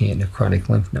you're looking at necrotic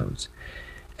lymph nodes.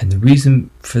 And the reason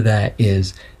for that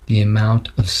is the amount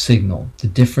of signal. The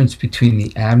difference between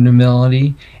the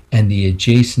abnormality and the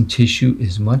adjacent tissue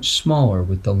is much smaller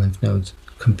with the lymph nodes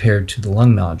compared to the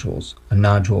lung nodules, a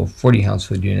nodule of 40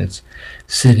 Hounsfield units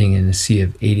sitting in a sea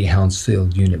of 80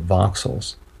 Hounsfield unit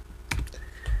voxels.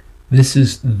 This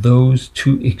is those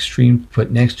two extremes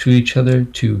put next to each other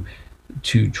to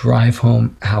drive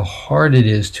home how hard it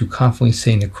is to confidently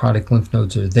say necrotic lymph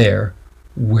nodes are there,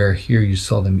 where here you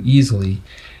saw them easily.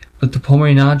 But the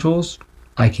pulmonary nodules,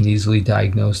 I can easily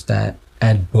diagnose that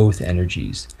at both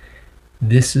energies.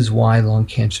 This is why lung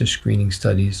cancer screening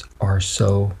studies are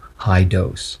so high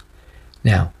dose.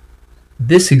 Now,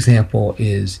 this example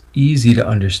is easy to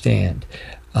understand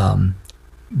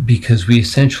because we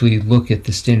essentially look at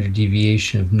the standard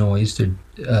deviation of noise in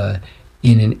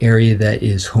an area that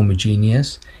is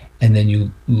homogeneous, and then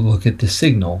you look at the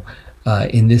signal.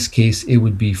 In this case, it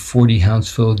would be 40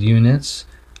 Hounsfield units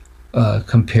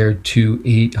compared to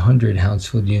 800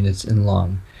 Hounsfield units in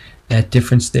lung. That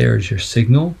difference there is your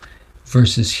signal,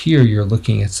 versus here you're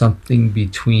looking at something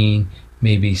between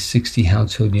maybe 60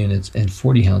 Hounsfield units and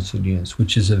 40 Hounsfield units,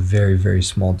 which is a very, very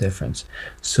small difference.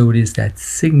 So it is that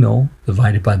signal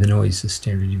divided by the noise, the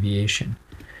standard deviation.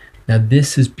 Now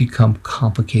this has become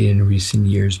complicated in recent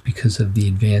years because of the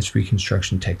advanced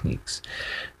reconstruction techniques.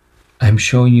 I'm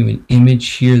showing you an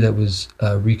image here that was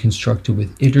reconstructed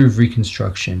with iterative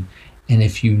reconstruction, and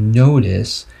if you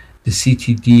notice, the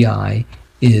CTDI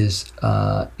is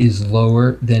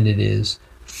lower than it is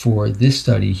for this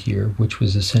study here, which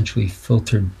was essentially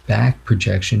filtered back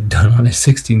projection done on a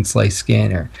 16 slice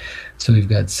scanner. So we've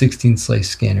got 16 slice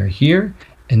scanner here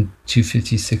and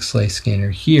 256 slice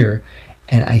scanner here,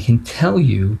 and I can tell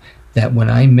you that when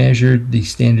I measured the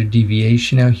standard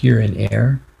deviation out here in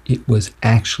air, it was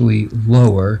actually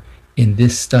lower in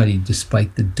this study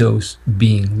despite the dose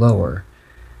being lower.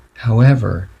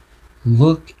 However,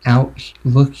 look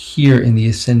here in the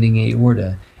ascending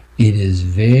aorta. It is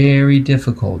very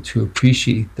difficult to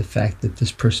appreciate the fact that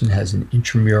this person has an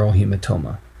intramural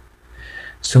hematoma.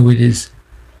 So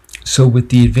with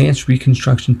the advanced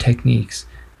reconstruction techniques,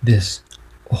 this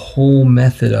whole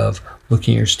method of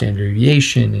looking at your standard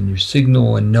deviation and your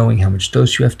signal and knowing how much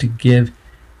dose you have to give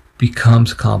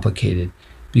becomes complicated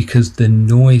because the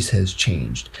noise has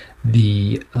changed.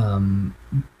 The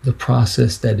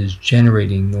process that is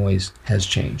generating noise has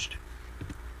changed.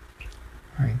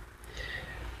 All right.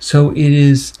 So it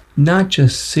is not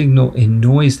just signal and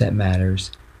noise that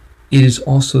matters, it is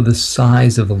also the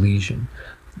size of a lesion.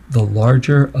 The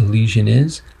larger a lesion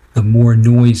is, the more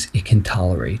noise it can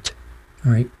tolerate,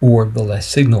 all right, or the less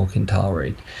signal it can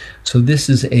tolerate. So this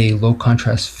is a low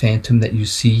contrast phantom that you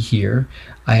see here.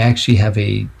 I actually have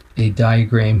a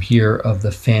diagram here of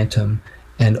the phantom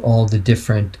and all the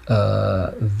different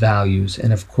values.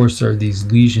 And of course there are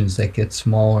these lesions that get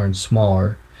smaller and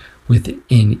smaller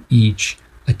within each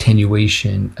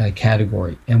attenuation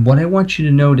category. And what I want you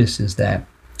to notice is that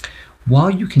while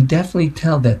you can definitely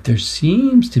tell that there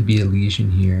seems to be a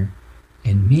lesion here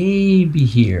and maybe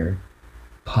here,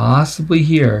 possibly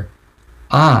here,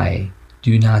 I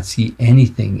do not see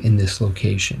anything in this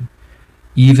location,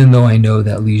 even though I know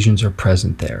that lesions are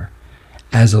present there.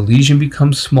 As a lesion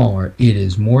becomes smaller, it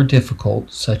is more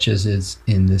difficult, such as is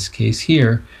in this case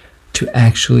here, to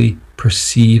actually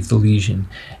perceive the lesion.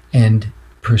 And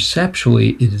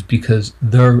perceptually, it is because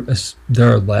there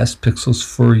are less pixels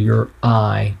for your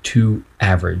eye to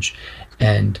average,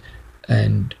 and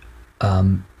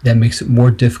that makes it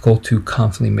more difficult to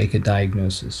confidently make a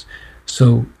diagnosis.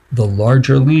 So the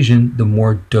larger lesion, the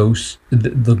more dose,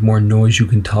 the more noise you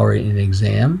can tolerate in an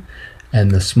exam, and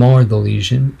the smaller the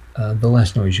lesion, the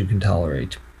less noise you can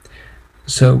tolerate.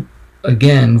 So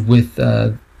again, with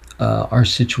our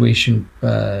situation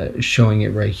showing it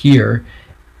right here,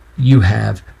 you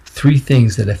have three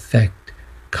things that affect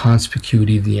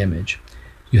conspicuity of the image.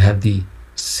 You have the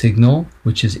signal,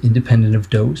 which is independent of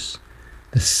dose,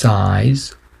 the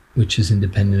size, which is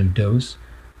independent of dose,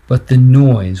 but the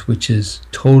noise, which is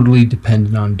totally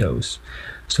dependent on dose.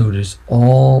 So it is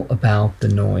all about the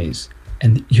noise.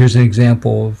 And here's an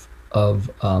example of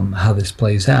how this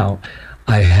plays out.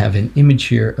 I have an image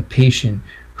here, a patient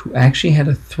who actually had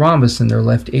a thrombus in their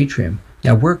left atrium.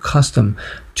 Now, we're accustomed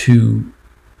to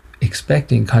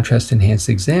expecting contrast-enhanced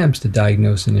exams to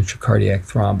diagnose an intracardiac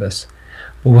thrombus.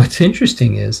 But what's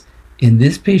interesting is, in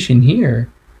this patient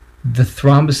here, the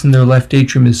thrombus in their left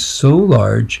atrium is so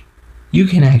large, you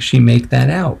can actually make that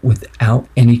out without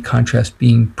any contrast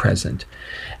being present.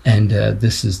 And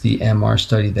this is the MR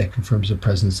study that confirms the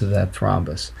presence of that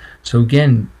thrombus. So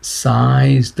again,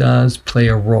 size does play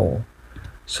a role.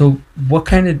 So what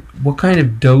kind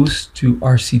of dose do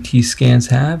RCT scans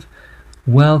have?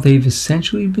 Well, they've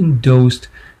essentially been dosed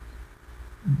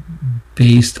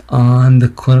based on the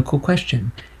clinical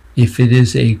question. If it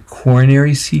is a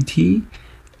coronary CT,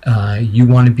 you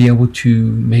want to be able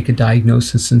to make a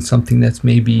diagnosis in something that's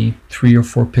maybe 3 or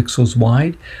 4 pixels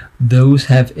wide. Those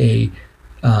have a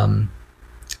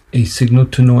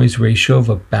signal-to-noise ratio of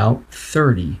about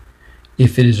 30.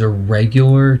 If it is a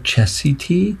regular chest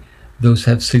CT, those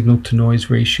have signal-to-noise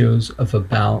ratios of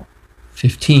about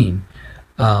 15.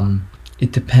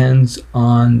 It depends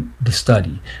on the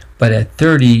study. But at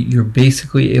 30, you're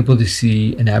basically able to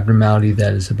see an abnormality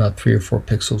that is about 3 or 4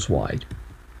 pixels wide.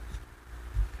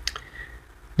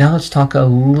 Now let's talk a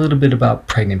little bit about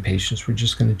pregnant patients. We're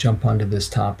just going to jump onto this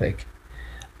topic.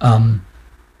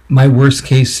 My worst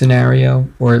case scenario,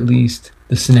 or at least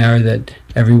the scenario that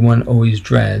everyone always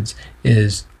dreads,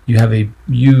 is you have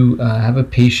a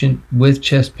patient with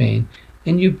chest pain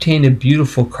and you obtain a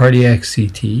beautiful cardiac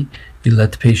CT. You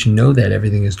let the patient know that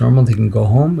everything is normal, they can go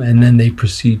home, and then they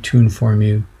proceed to inform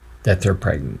you that they're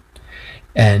pregnant.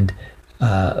 And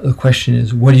the question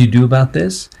is, what do you do about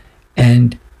this?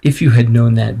 And if you had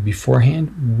known that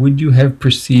beforehand, would you have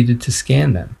proceeded to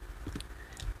scan them?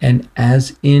 And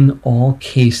as in all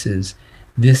cases,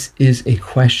 this is a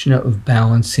question of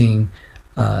balancing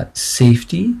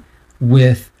safety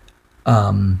with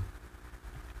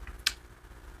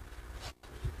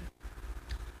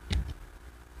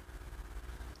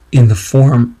in the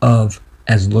form of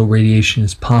as low radiation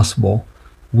as possible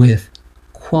with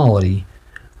quality,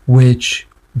 which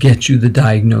gets you the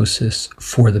diagnosis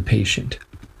for the patient.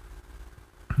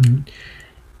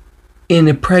 In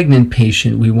a pregnant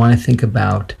patient, we want to think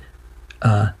about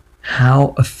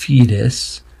how a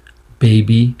fetus,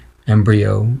 baby,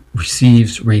 embryo,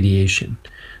 receives radiation.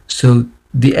 So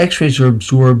the x-rays are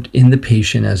absorbed in the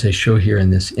patient, as I show here in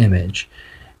this image,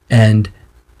 and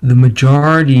the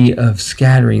majority of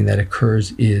scattering that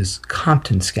occurs is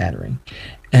Compton scattering.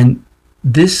 And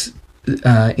this,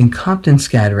 in Compton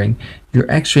scattering, your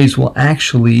x-rays will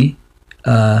actually,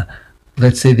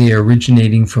 let's say they are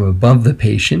originating from above the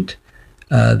patient,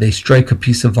 they strike a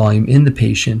piece of volume in the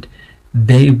patient,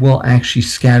 they will actually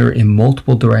scatter in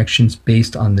multiple directions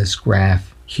based on this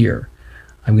graph here.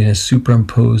 I'm going to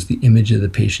superimpose the image of the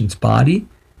patient's body,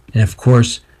 and of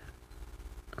course,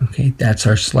 okay, that's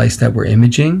our slice that we're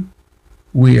imaging.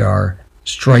 We are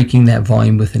striking that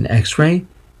volume with an x-ray,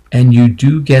 and you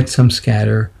do get some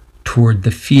scatter toward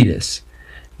the fetus.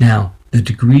 Now, the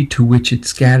degree to which it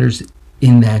scatters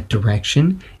in that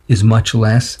direction is much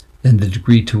less than the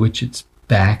degree to which it's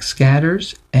back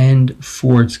scatters and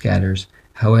forward scatters.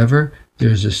 However,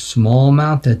 there's a small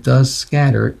amount that does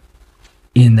scatter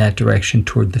in that direction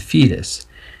toward the fetus.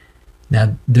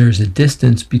 Now, there's a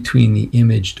distance between the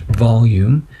imaged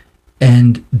volume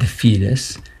and the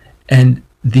fetus, and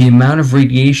the amount of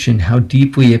radiation, how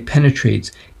deeply it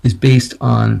penetrates, is based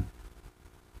on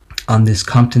this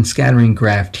Compton scattering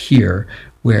graph here,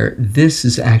 where this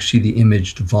is actually the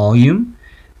imaged volume,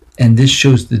 and this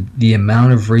shows the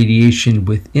amount of radiation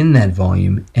within that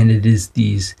volume, and it is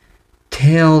these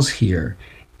tails here,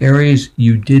 areas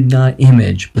you did not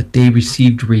image, but they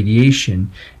received radiation,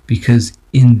 because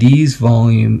in this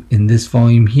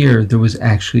volume here, there was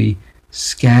actually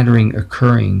scattering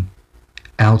occurring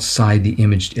outside the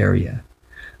imaged area.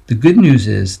 The good news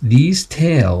is these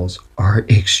tails are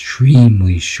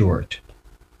extremely short.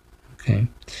 Okay,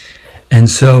 and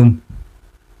so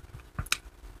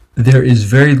there is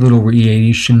very little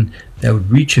radiation that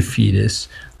would reach a fetus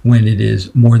when it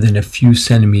is more than a few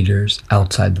centimeters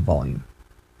outside the volume.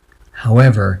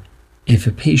 However, if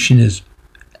a patient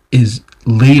is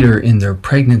later in their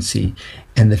pregnancy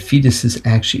and the fetus is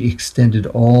actually extended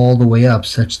all the way up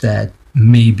such that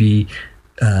maybe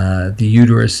the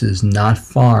uterus is not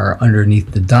far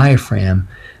underneath the diaphragm,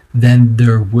 then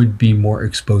there would be more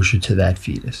exposure to that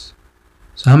fetus.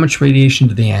 So how much radiation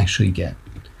do they actually get?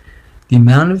 The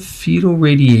amount of fetal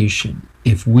radiation,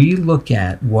 if we look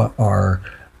at what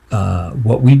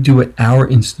we do at our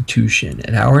institution,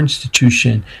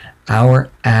 our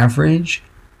average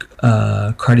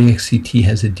cardiac CT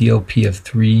has a DLP of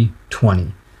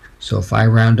 320. So if I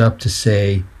round up to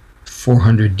say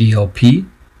 400 DLP,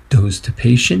 dose to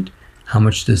patient, how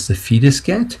much does the fetus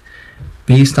get?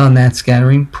 Based on that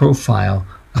scattering profile,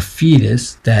 a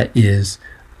fetus that is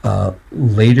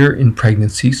later in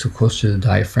pregnancy, so closer to the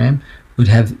diaphragm, would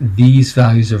have these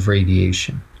values of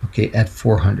radiation, okay, at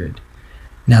 400.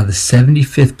 Now the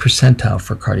 75th percentile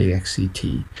for cardiac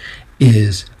CT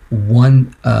is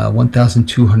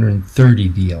 1,230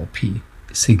 DLP,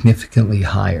 significantly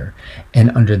higher. And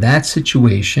under that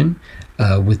situation,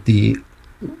 with the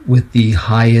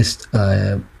highest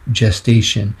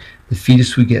gestation, the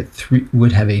fetus would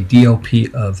have a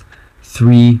DLP of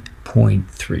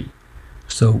 3.3.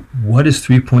 So what does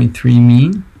 3.3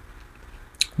 mean?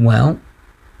 Well,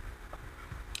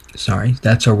 sorry,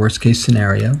 that's our worst case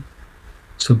scenario.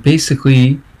 So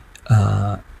basically,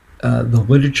 the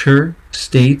literature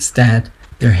states that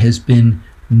there has been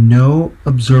no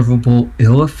observable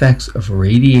ill effects of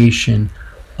radiation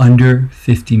under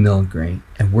 50 milligram.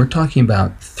 And we're talking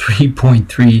about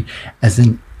 3.3 as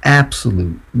an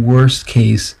absolute worst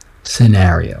case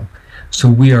scenario. So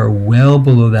we are well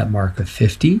below that mark of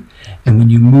 50. And when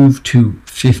you move to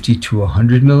 50 to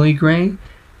 100 milligray,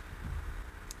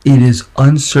 it is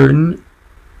uncertain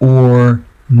or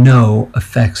no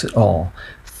effects at all.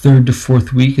 3rd to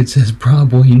 4th week, it says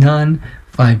probably none.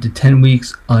 5 to 10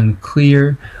 weeks,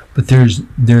 unclear. But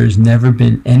there's never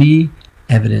been any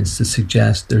evidence to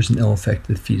suggest there's an ill effect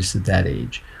to the fetus at that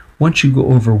age. Once you go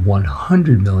over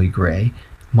 100 milligray,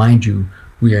 mind you,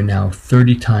 we are now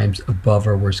 30 times above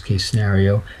our worst case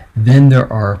scenario, then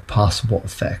there are possible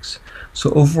effects.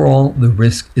 So overall, the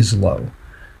risk is low.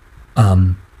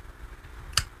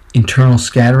 Internal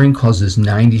scattering causes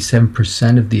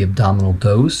 97% of the abdominal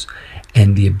dose,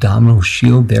 and the abdominal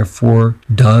shield therefore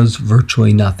does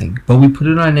virtually nothing. But we put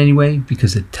it on anyway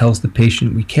because it tells the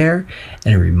patient we care,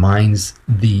 and it reminds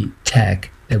the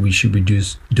tech that we should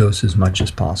reduce dose as much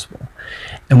as possible.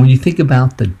 And when you think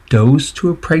about the dose to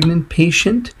a pregnant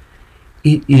patient,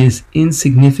 it is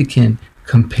insignificant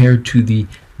compared to the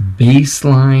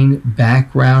baseline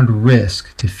background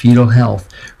risk to fetal health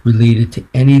related to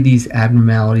any of these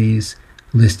abnormalities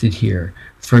listed here.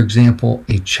 For example,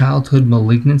 a childhood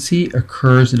malignancy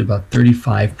occurs at about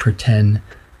 35 per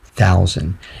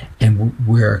 10,000, and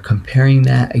we're comparing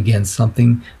that against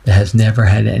something that has never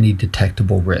had any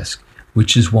detectable risk,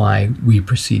 which is why we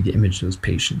proceed to image those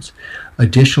patients.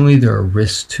 Additionally, there are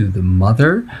risks to the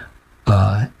mother.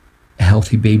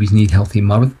 Healthy babies need healthy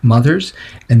mothers,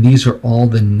 and these are all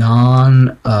the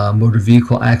non-motor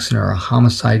vehicle accident or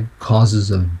homicide causes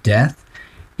of death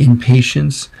in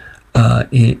patients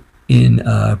in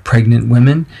pregnant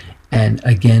women. And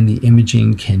again, the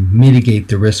imaging can mitigate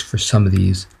the risk for some of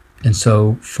these. And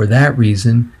so for that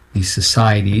reason, these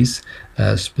societies,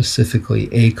 specifically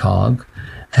ACOG,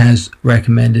 has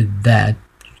recommended that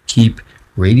keep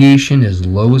radiation as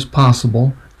low as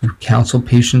possible. You counsel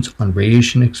patients on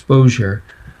radiation exposure,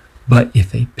 but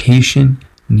if a patient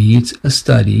needs a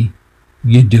study,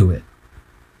 you do it,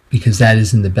 because that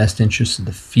is in the best interest of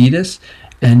the fetus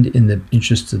and in the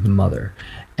interest of the mother.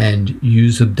 And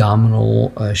use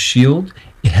abdominal shield.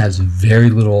 It has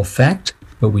very little effect,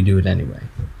 but we do it anyway.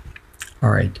 All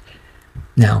right.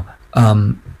 Now,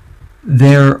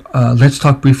 let's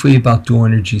talk briefly about dual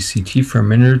energy CT for a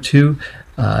minute or two.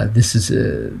 This is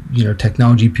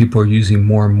technology people are using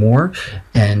more and more,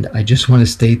 and I just want to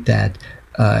state that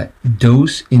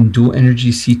dose in dual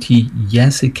energy CT,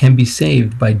 yes, it can be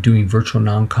saved by doing virtual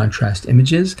non-contrast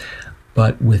images,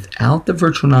 but without the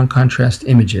virtual non-contrast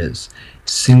images,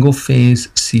 single phase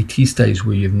CT studies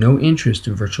where you have no interest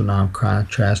in virtual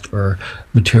non-contrast or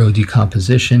material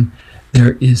decomposition,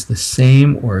 there is the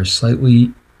same or a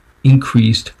slightly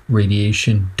increased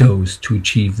radiation dose to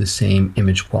achieve the same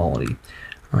image quality.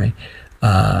 All right.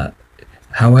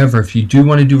 However, if you do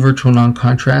want to do virtual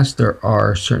non-contrast, there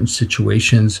are certain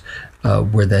situations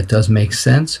where that does make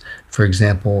sense. For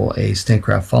example, a stent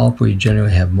graft follow-up where you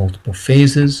generally have multiple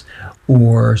phases,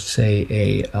 or say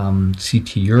a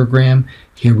CT urogram.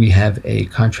 Here we have a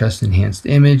contrast-enhanced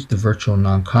image, the virtual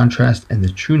non-contrast, and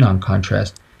the true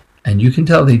non-contrast. And you can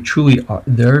tell they truly are,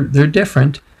 they're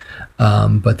different,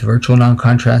 but the virtual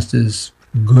non-contrast is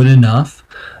good enough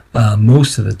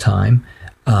most of the time.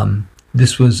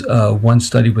 This was one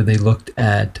study where they looked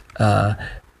at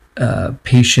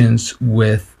patients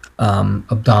with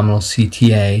abdominal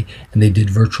CTA, and they did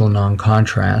virtual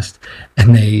non-contrast,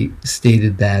 and they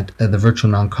stated that the virtual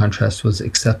non-contrast was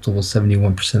acceptable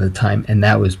 71% of the time, and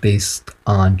that was based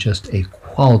on just a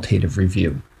qualitative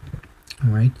review.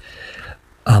 All right.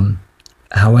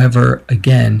 However,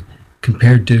 again,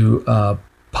 compared to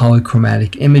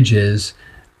polychromatic images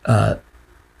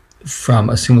from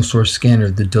a single source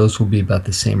scanner, the dose will be about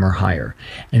the same or higher.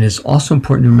 And it's also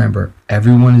important to remember,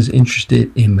 everyone is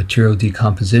interested in material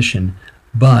decomposition,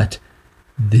 but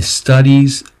the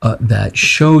studies that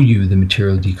show you the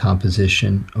material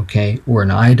decomposition, okay, or an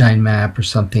iodine map or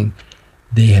something,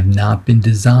 they have not been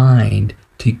designed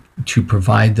to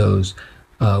provide those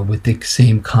with the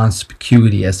same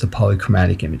conspicuity as the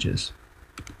polychromatic images.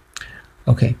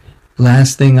 Okay,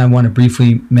 last thing I want to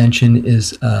briefly mention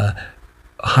is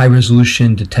high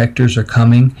resolution detectors are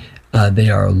coming. They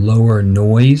are lower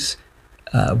noise,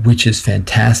 which is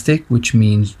fantastic, which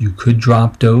means you could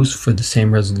drop dose for the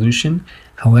same resolution.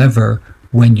 However,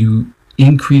 when you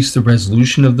increase the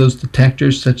resolution of those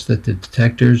detectors such that the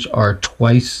detectors are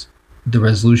twice the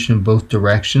resolution in both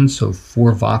directions, so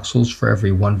 4 voxels for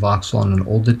every 1 voxel on an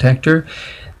old detector,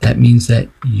 that means that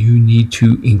you need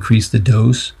to increase the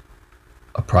dose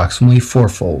approximately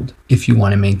 4-fold if you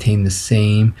want to maintain the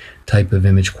same type of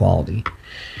image quality.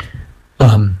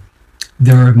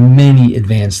 There are many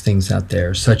advanced things out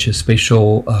there, such as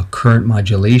spatial current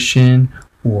modulation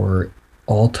or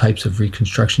all types of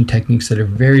reconstruction techniques that are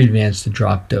very advanced to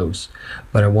drop dose.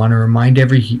 But I want to remind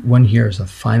everyone here as a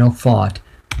final thought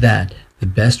that the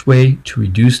best way to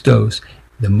reduce dose,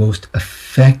 the most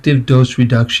effective dose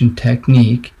reduction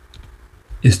technique,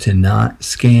 is to not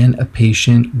scan a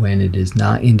patient when it is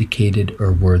not indicated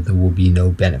or where there will be no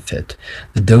benefit.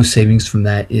 The dose savings from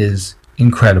that is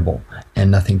incredible, and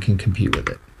nothing can compete with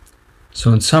it.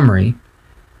 So in summary,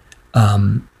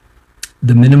 the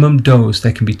minimum dose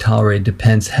that can be tolerated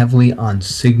depends heavily on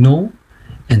signal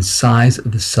and size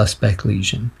of the suspect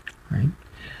lesion. Right?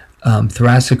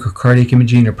 Thoracic or cardiac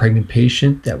imaging in a pregnant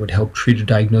patient that would help treat or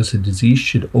diagnose a disease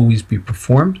should always be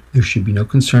performed. There should be no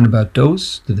concern about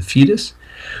dose to the fetus.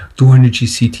 Dual energy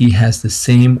CT has the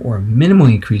same or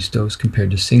minimally increased dose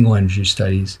compared to single energy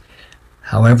studies.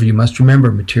 However, you must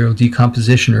remember material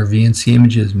decomposition or VNC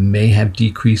images may have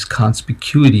decreased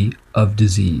conspicuity of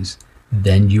disease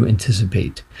than you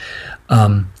anticipate.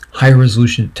 Higher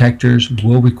resolution detectors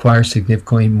will require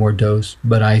significantly more dose,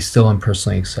 but I still am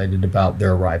personally excited about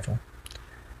their arrival.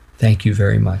 Thank you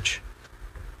very much.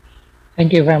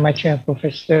 Thank you very much,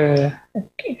 Professor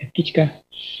Kitchka.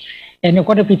 And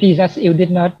what a pity that you did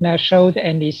not show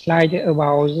any slide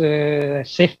about the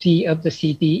safety of the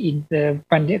CT in the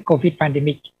COVID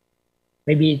pandemic.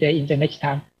 Maybe in the next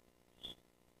time.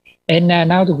 And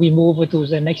now we move to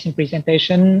the next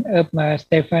presentation of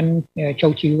Stephen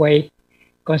Cho-Chi-Wei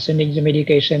concerning the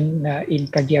medication in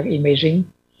cardiac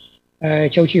imaging.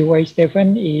 Cho-Chi-Wei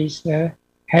Stephen is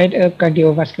Head of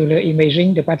Cardiovascular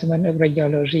Imaging, Department of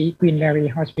Radiology, Queen Mary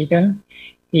Hospital.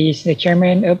 He is the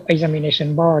Chairman of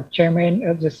Examination Board, Chairman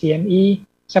of the CME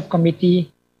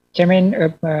Subcommittee, Chairman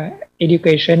of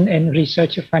Education and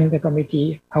Research Fund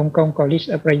Committee, Hong Kong College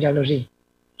of Radiology.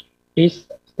 Please,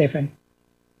 Stephen.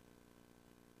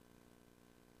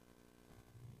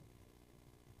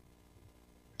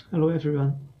 Hello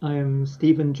everyone, I am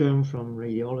Stephen Zheng from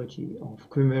Radiology of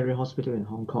Queen Mary Hospital in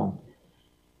Hong Kong.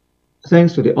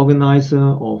 Thanks to the organizer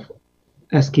of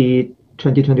Asci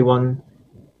 2021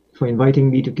 for inviting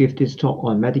me to give this talk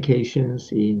on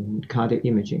medications in cardiac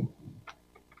imaging.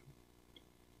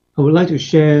 I would like to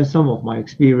share some of my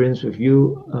experience with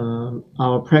you.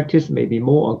 Our practice may be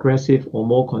more aggressive or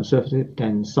more conservative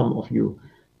than some of you,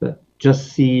 but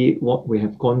just see what we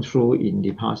have gone through in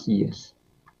the past years.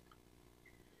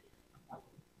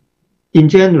 In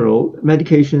general,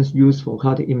 medications used for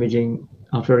cardiac imaging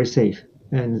are very safe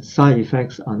and side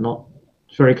effects are not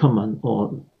very common,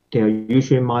 or they are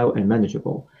usually mild and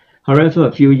manageable. However,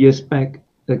 a few years back,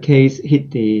 a case hit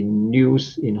the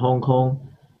news in Hong Kong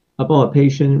about a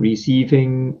patient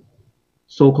receiving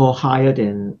so-called higher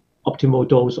than optimal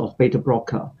dose of beta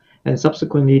blocker and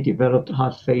subsequently developed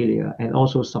heart failure and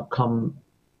also succumbed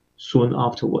soon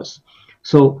afterwards.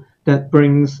 So that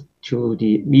brings to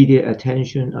the media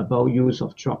attention about use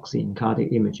of drugs in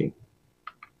cardiac imaging.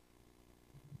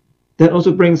 That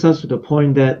also brings us to the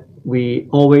point that we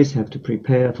always have to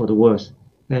prepare for the worst,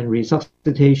 and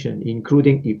resuscitation,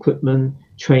 including equipment,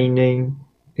 training,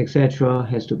 etc.,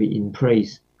 has to be in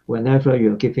place whenever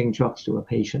you're giving drugs to a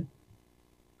patient.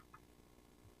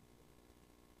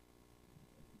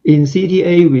 In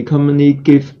CTA, we commonly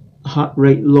give heart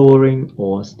rate lowering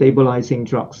or stabilizing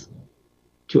drugs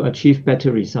to achieve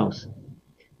better results.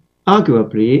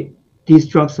 Arguably, these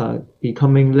drugs are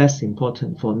becoming less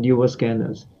important for newer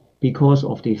scanners because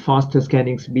of the faster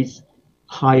scanning speeds,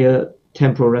 higher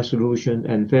temporal resolution,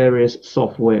 and various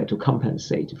software to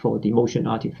compensate for the motion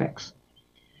artifacts.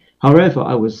 However,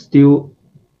 I would still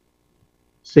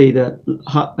say that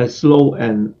a slow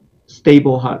and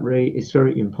stable heart rate is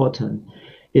very important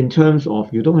in terms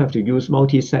of you don't have to use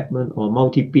multi-segment or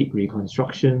multi-beat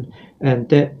reconstruction, and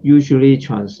that usually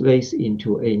translates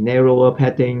into a narrower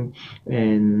padding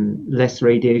and less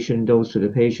radiation dose to the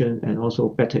patient and also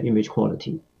better image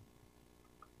quality.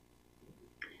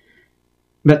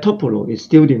 Metoprolol is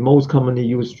still the most commonly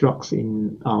used drugs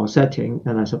in our setting,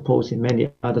 and I suppose in many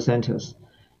other centers.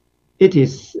 It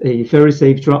is a very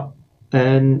safe drug,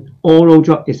 and oral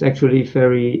drug is actually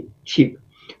very cheap.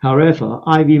 However,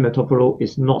 IV metoprolol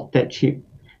is not that cheap,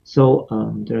 so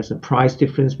there's a price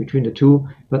difference between the two.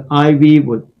 But IV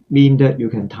would mean that you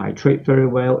can titrate very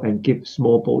well and give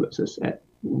small boluses at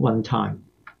one time.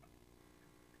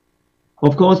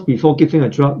 Of course, before giving a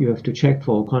drug, you have to check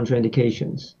for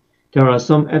contraindications. There are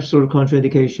some absolute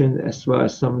contraindications as well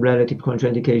as some relative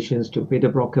contraindications to beta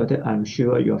blocker that I'm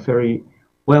sure you're very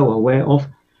well aware of.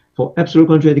 For absolute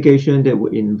contraindication, that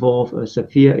would involve a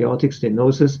severe aortic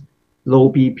stenosis,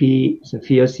 low BP,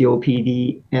 severe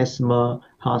COPD, asthma,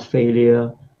 heart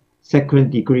failure,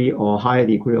 second degree or higher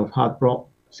degree of heart block,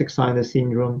 sick sinus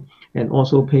syndrome, and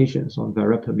also patients on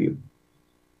verapamil.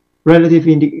 Relative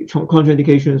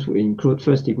contraindications would include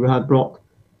first degree heart block,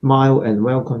 mild and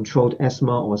well-controlled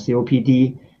asthma or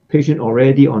COPD, patient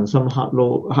already on some heart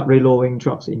rate lowering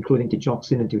drugs, including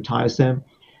digoxin and diltiazem,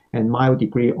 and mild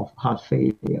degree of heart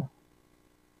failure.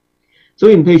 So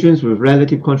in patients with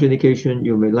relative contraindication,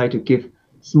 you may like to give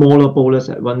smaller bolus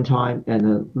at one time and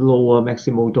a lower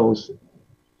maximal dose.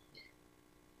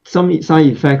 Some side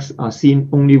effects are seen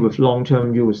only with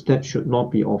long-term use. That should not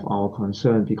be of our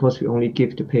concern because we only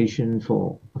give the patient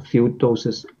for a few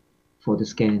doses for the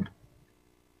scan.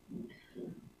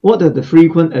 What are the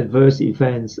frequent adverse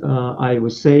events? I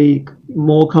would say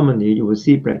more commonly you will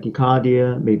see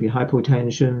bradycardia, maybe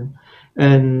hypotension,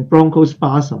 and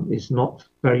bronchospasm is not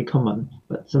very common,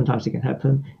 but sometimes it can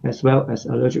happen, as well as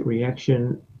allergic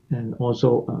reaction and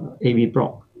also AV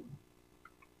block.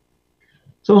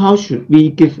 So how should we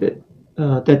give it?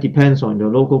 That depends on your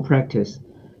local practice.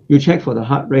 You check for the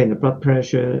heart rate and the blood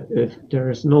pressure. If there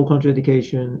is no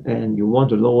contraindication and you want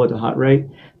to lower the heart rate,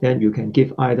 then you can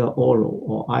give either oral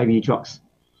or IV drugs.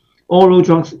 Oral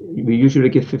drugs, we usually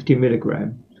give 50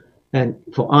 milligram. And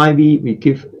for IV, we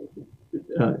give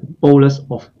bolus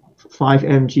of 5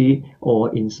 mg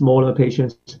or in smaller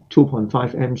patients, 2.5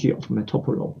 mg of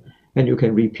metoprolol. And you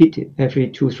can repeat it every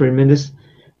 2-3 minutes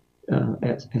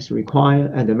as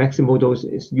required. And the maximal dose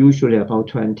is usually about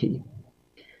 20.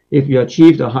 If you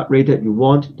achieve the heart rate that you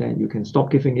want, then you can stop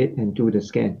giving it and do the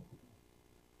scan.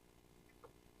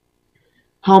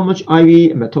 How much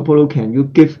IV metoprolol can you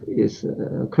give is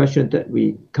a question that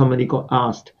we commonly got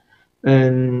asked.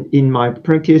 And in my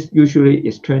practice, usually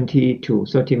it's 20 to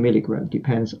 30 milligrams,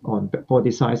 depends on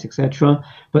body size, etc.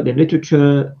 But in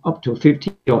literature, up to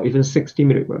 50 or even 60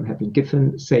 milligrams have been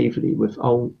given safely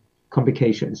without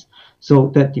complications.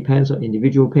 So that depends on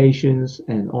individual patients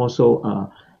and also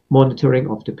monitoring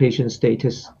of the patient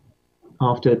status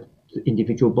after the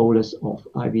individual bolus of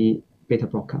IV beta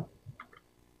blocker.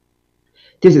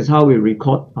 This is how we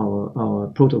record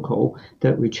our protocol,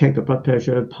 that we check the blood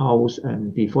pressure, pulse,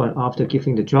 and before and after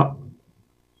giving the drug.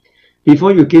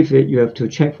 Before you give it, you have to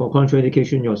check for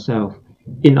contraindication yourself.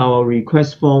 In our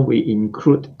request form, we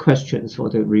include questions for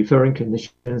the referring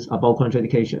clinicians about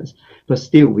contraindications, but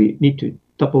still we need to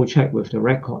double check with the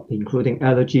record, including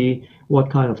allergy, what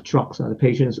kind of drugs are the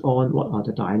patients on, what are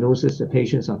the diagnoses the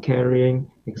patients are carrying,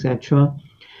 etc.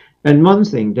 And one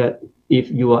thing that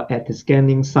if you are at the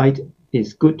scanning site,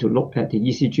 it's good to look at the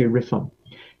ECG rhythm,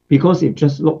 because if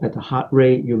just look at the heart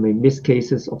rate, you may miss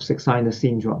cases of sick sinus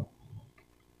syndrome.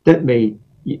 That may,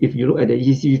 if you look at the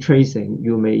ECG tracing,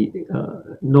 you may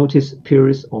notice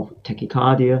periods of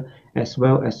tachycardia as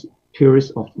well as periods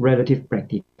of relative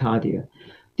bradycardia.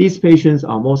 These patients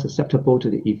are more susceptible to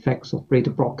the effects of beta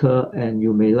blocker, and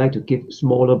you may like to give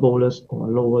smaller bolus or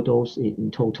lower dose in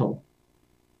total.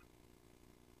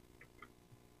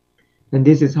 And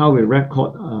this is how we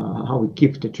record how we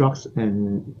give the drugs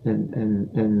and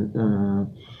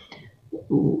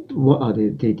what are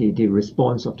the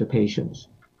response of the patients.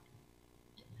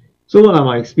 So what are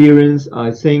my experience?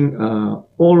 I think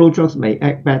oral drugs may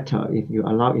act better if you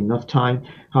allow enough time.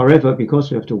 However,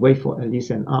 because you have to wait for at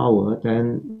least an hour,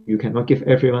 then you cannot give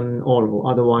everyone oral.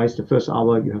 Otherwise, the first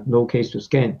hour you have no case to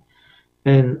scan.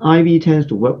 And IV tends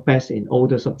to work best in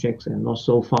older subjects and not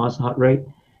so fast heart rate.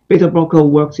 Beta blocker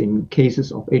works in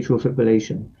cases of atrial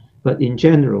fibrillation, but in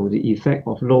general, the effect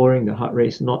of lowering the heart rate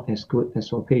is not as good as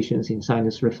for patients in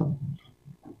sinus rhythm.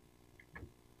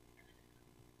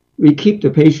 We keep the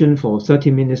patient for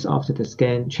 30 minutes after the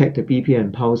scan, check the BP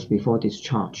and pulse before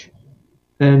discharge.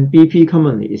 And BP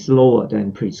commonly is lower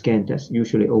than pre-scan. That's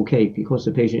usually okay because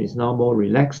the patient is now more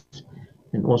relaxed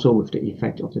and also with the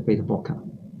effect of the beta blocker.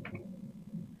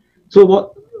 So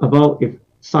what about if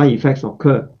side effects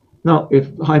occur? Now, if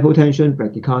hypotension,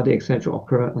 bradycardia, etc.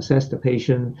 occur, assess the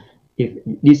patient. If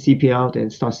needs CPR,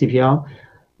 then start CPR.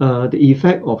 The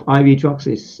effect of IV drugs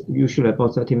is usually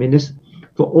about 30 minutes.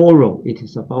 For oral, it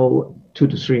is about 2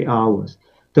 to 3 hours.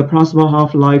 The plasma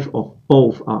half-life of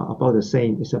both are about the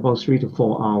same. It's about 3 to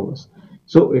 4 hours.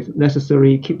 So if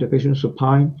necessary, keep the patient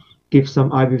supine, give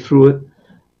some IV fluid.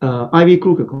 IV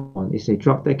glucagon is a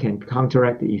drug that can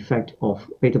counteract the effect of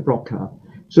beta blocker.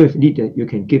 So if needed, you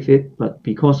can give it, but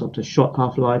because of the short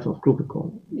half-life of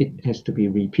glucagon, it has to be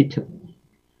repeated.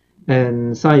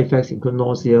 And side effects include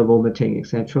nausea, vomiting,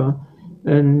 etc.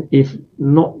 And if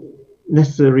not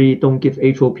necessary, don't give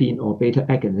atropine or beta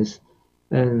agonist.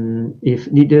 And if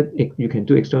needed, you can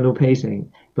do external pacing,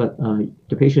 but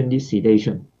the patient needs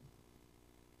sedation.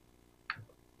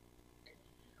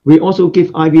 We also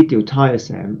give IV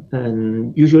diltiazem,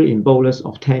 and usually in bolus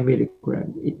of 10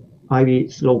 milligram,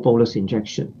 IV slow bolus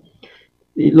injection.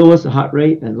 It lowers the heart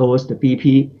rate and lowers the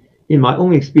BP. In my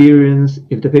own experience,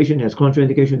 if the patient has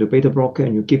contraindication to beta blocker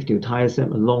and you give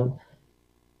diltiazem alone,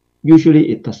 usually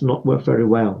it does not work very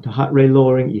well. The heart rate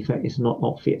lowering effect is not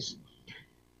obvious.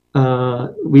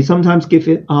 We sometimes give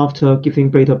it after giving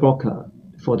beta blocker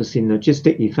for the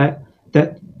synergistic effect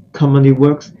that commonly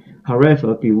works.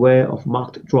 However, beware of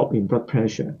marked drop in blood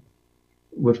pressure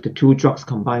with the two drugs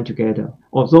combined together.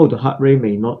 Although the heart rate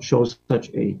may not show such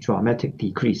a dramatic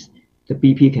decrease, the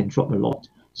BP can drop a lot.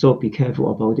 So be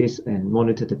careful about this and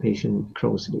monitor the patient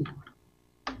closely.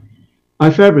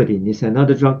 Ivermectin is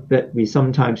another drug that we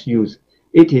sometimes use.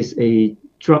 It is a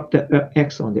drug that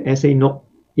acts on the SA node.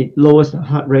 It lowers the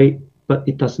heart rate, but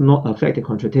it does not affect the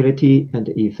contractility, and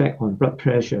the effect on blood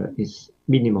pressure is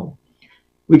minimal.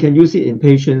 We can use it in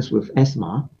patients with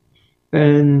asthma,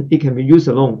 and it can be used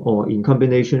alone or in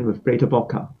combination with beta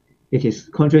blocker. It is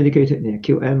contraindicated in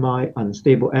acute MI,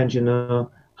 unstable angina,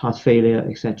 heart failure,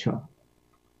 etc.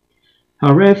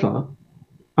 However,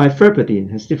 ivermectin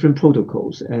has different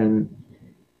protocols, and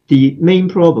the main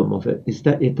problem of it is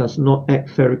that it does not act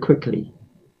very quickly.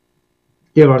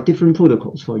 There are different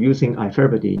protocols for using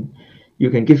ivermectin. You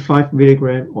can give 5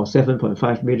 milligram or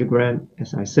 7.5 milligram.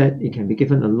 As I said, it can be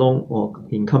given alone or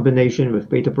in combination with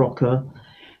beta blocker.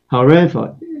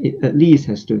 However, it at least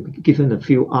has to be given a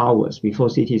few hours before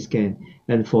CT scan.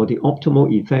 And for the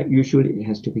optimal effect, usually it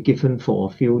has to be given for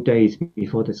a few days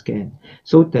before the scan.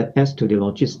 So that adds to the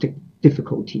logistic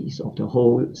difficulties of the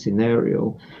whole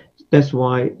scenario. That's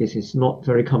why it is not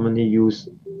very commonly used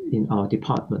in our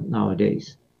department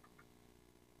nowadays.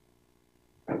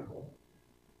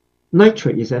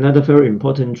 Nitrate is another very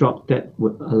important drug that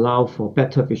would allow for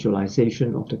better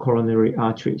visualization of the coronary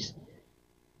arteries.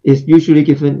 It's usually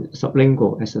given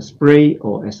sublingual as a spray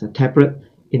or as a tablet.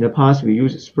 In the past, we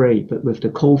used spray, but with the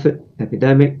COVID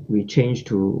epidemic, we changed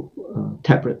to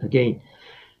tablet again.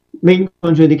 Main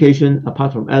contraindication,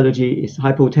 apart from allergy, is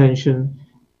hypotension,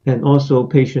 and also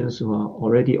patients who are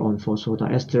already on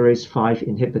phosphodiesterase 5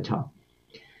 inhibitor.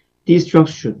 These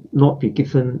drugs should not be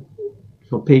given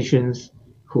for patients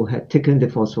who had taken the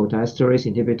phosphodiesterase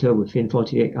inhibitor within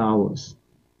 48 hours.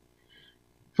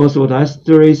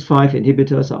 Phosphodiesterase 5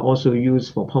 inhibitors are also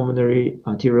used for pulmonary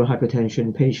arterial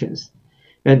hypertension patients,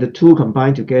 and the two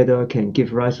combined together can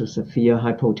give rise to severe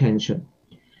hypotension.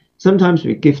 Sometimes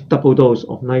we give double dose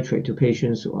of nitrate to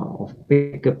patients who are of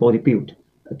bigger body build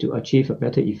to achieve a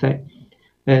better effect,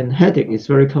 and headache is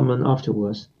very common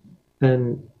afterwards.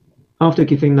 And after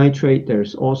giving nitrate, there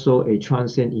is also a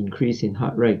transient increase in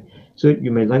heart rate. So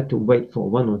you may like to wait for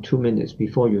 1 or 2 minutes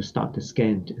before you start the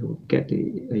scan to get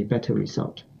a better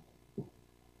result.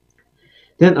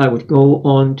 Then I would go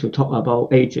on to talk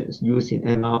about agents used in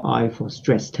MRI for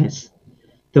stress tests.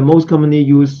 The most commonly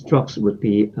used drugs would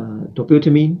be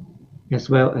dobutamine as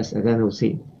well as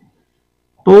adenosine.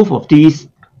 Both of these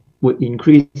would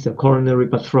increase the coronary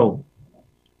blood flow.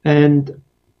 And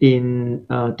in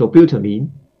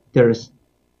dobutamine, there is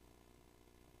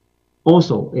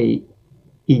also a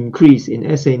increase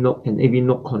in SA node and AV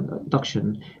node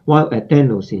conduction, while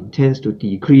adenosine tends to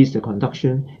decrease the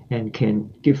conduction and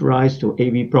can give rise to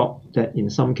AV block that in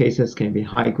some cases can be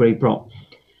high-grade block.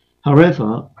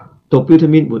 However,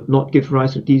 dobutamine would not give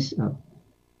rise to this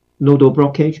nodal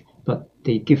blockage, but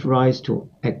they give rise to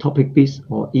ectopic beats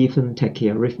or even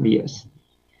tachyarrhythmias.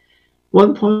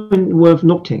 One point worth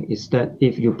noting is that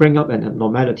if you bring up an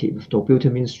abnormality with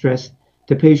dobutamine stress,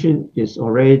 the patient is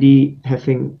already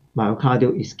having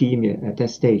myocardial ischemia at that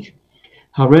stage.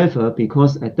 However,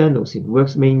 because adenosine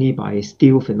works mainly by a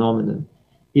Steele phenomenon,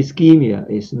 ischemia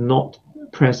is not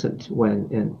present when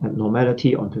an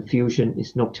abnormality on perfusion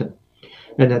is noted.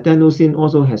 And adenosine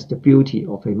also has the beauty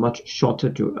of a much shorter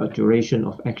duration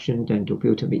of action than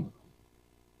dobutamine.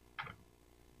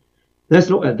 Let's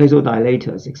look at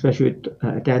vasodilators, especially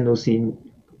adenosine,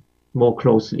 more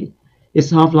closely. Its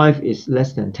half-life is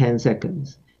less than 10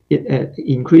 seconds. It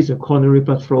increases coronary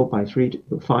blood flow by 3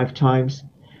 to 5 times.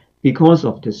 Because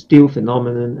of the Steele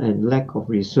phenomenon and lack of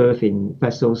reserve in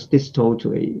vessels distal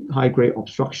to a high-grade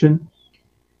obstruction,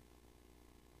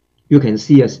 you can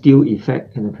see a Steele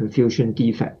effect and a perfusion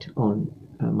defect on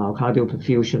myocardial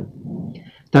perfusion.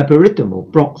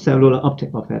 Dipyridamole blocks cellular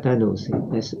uptake of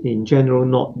adenosine, as in general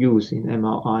not used in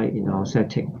MRI in our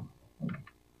setting.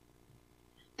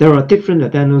 There are different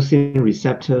adenosine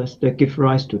receptors that give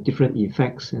rise to different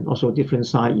effects and also different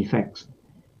side effects.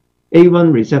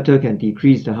 A1 receptor can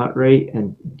decrease the heart rate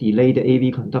and delay the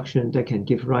AV conduction that can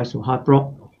give rise to heart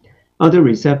block. Other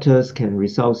receptors can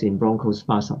result in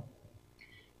bronchospasm.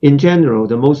 In general,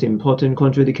 the most important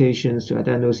contraindications to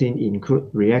adenosine include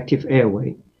reactive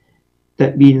airway.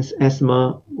 That means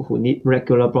asthma who need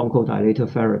regular bronchodilator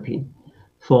therapy.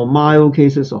 For mild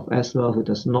cases of asthma who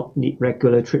does not need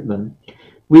regular treatment,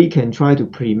 we can try to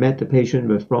pre-med the patient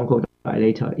with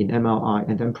bronchodilator in MRI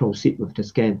and then proceed with the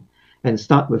scan and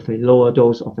start with a lower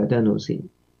dose of adenosine.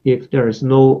 If there is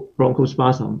no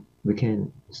bronchospasm, we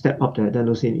can step up the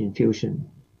adenosine infusion.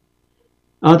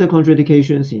 Other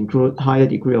contraindications include higher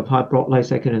degree of heart block like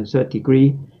second and third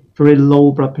degree, very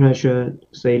low blood pressure,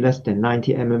 say less than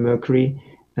 90 mm mercury,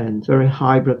 and very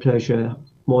high blood pressure,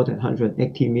 more than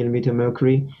 180 mm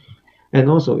mercury, and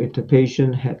also if the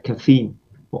patient had caffeine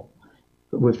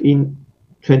within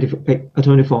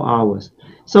 24 hours.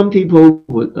 Some people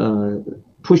would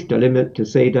push the limit to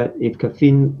say that if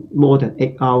caffeine more than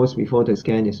 8 hours before the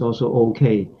scan is also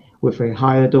okay with a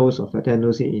higher dose of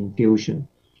adenosine infusion.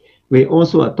 We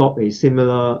also adopt a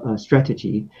similar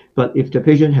strategy, but if the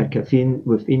patient had caffeine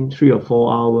within 3 or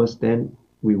 4 hours, then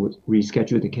we would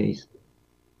reschedule the case.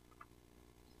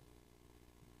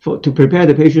 To prepare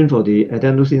the patient for the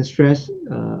adenosine stress,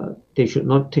 they should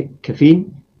not take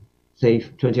caffeine. Say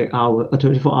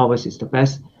 24 hours is the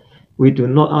best. We do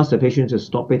not ask the patient to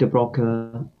stop beta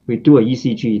blocker. We do a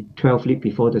ECG 12 lead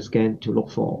before the scan to look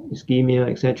for ischemia,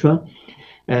 etc.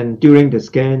 And during the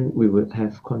scan, we will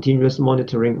have continuous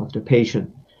monitoring of the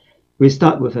patient. We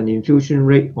start with an infusion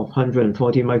rate of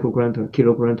 140 microgram per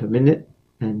kilogram per minute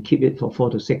and keep it for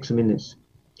 4 to 6 minutes.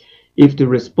 If the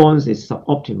response is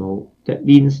suboptimal, that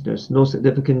means there's no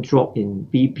significant drop in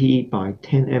BP by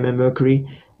 10 mm mercury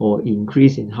or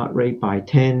increase in heart rate by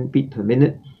 10 beats per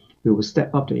minute, we will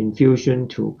step up the infusion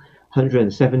to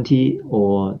 170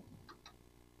 or,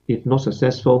 if not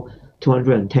successful,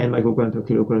 210 microgram per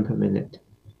kilogram per minute.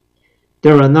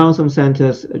 There are now some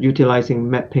centers utilizing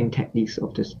mapping techniques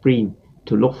of the spleen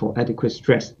to look for adequate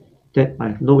stress that I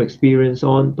have no experience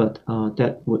on, but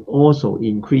that would also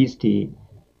increase the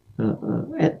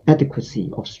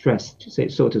adequacy of stress,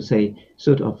 so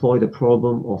to avoid the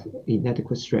problem of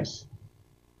inadequate stress.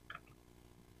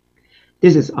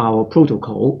 This is our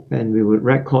protocol, and we will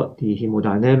record the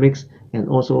hemodynamics and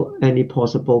also any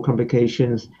possible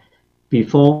complications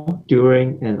before,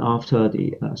 during, and after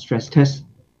the stress test.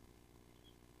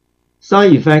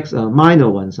 Side effects, minor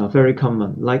ones, are very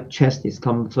common, like chest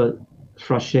discomfort,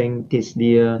 flushing,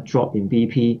 dyspnea, drop in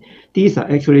BP. These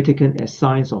are actually taken as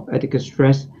signs of adequate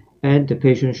stress, and the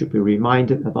patient should be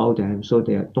reminded about them so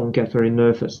they don't get very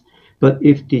nervous. But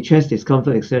if the chest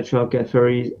discomfort, etc., get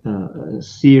very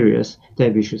serious,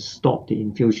 then we should stop the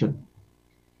infusion.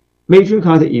 Major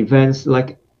cardiac events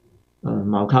like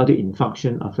myocardial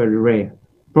infarction are very rare.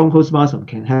 Bronchospasm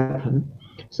can happen,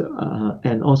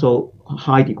 and also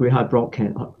high degree heart block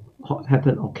can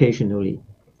happen occasionally.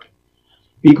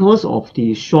 Because of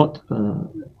the short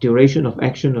duration of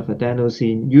action of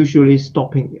adenosine, usually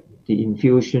stopping the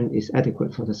infusion is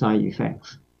adequate for the side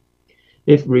effects.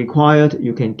 If required,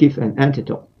 you can give an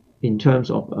antidote in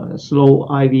terms of a slow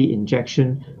IV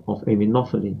injection of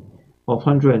aminophylline of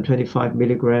 125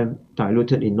 milligram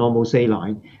diluted in normal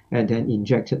saline and then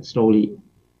injected slowly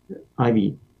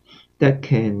IV. That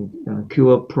can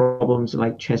cure problems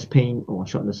like chest pain or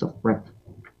shortness of breath.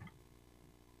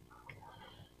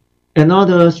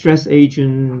 Another stress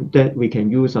agent that we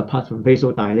can use apart from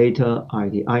vasodilator are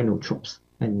the inotropes,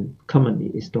 and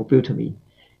commonly is dobutamine.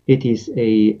 It is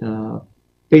a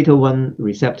beta-1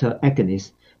 receptor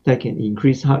agonist that can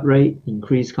increase heart rate,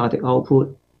 increase cardiac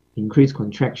output, increase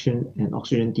contraction and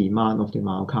oxygen demand of the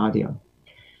myocardium.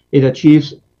 It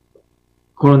achieves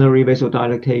coronary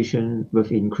vasodilatation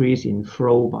with increase in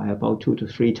flow by about 2 to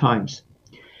 3 times.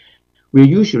 We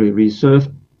usually reserve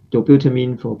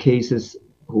dobutamine for cases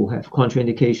who have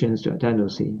contraindications to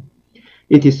adenosine.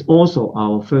 It is also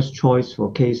our first choice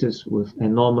for cases with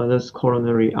anomalous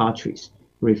coronary arteries,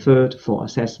 referred for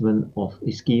assessment of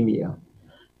ischemia.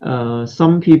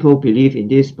 Some people believe in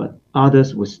this, but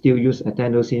others would still use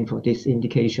adenosine for this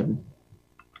indication.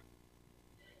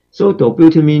 So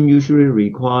dobutamine usually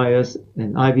requires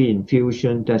an IV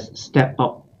infusion that steps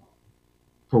up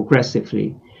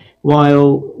progressively.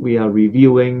 While we are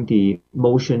reviewing the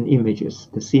motion images,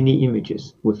 the cine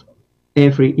images, with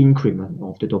every increment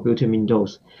of the dobutamine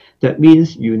dose, that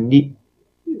means you need,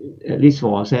 at least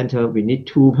for our center, we need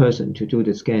 2 persons to do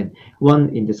the scan.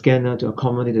 One in the scanner to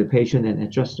accommodate the patient and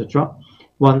adjust the drug.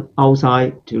 One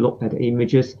outside to look at the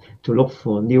images to look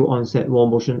for new onset wall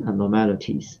motion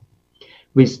abnormalities.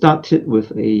 We started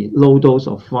with a low dose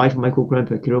of 5 micrograms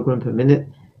per kilogram per minute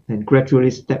and gradually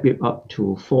step it up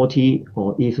to 40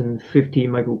 or even 50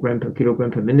 micrograms per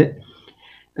kilogram per minute.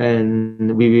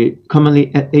 And we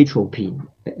commonly add atropine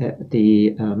at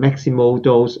the maximal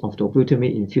dose of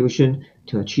dobutamine infusion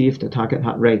to achieve the target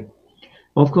heart rate.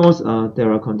 Of course,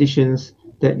 there are conditions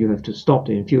that you have to stop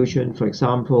the infusion. For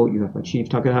example, you have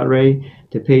achieved target heart rate,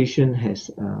 the patient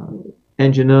has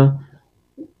angina,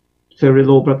 very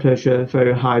low blood pressure,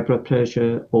 very high blood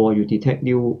pressure, or you detect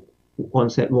new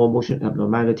onset wall motion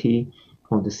abnormality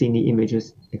on the cine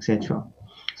images, etc.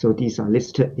 So these are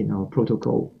listed in our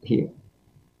protocol here.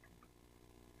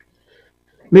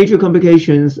 Major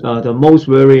complications, the most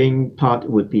worrying part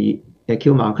would be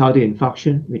acute myocardial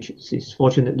infarction, which is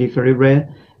fortunately very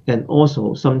rare, and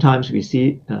also sometimes we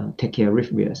see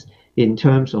tachyarrhythmias in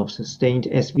terms of sustained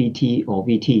SVT or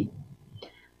VT.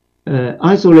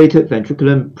 Isolated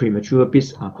ventricular premature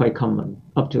beats are quite common.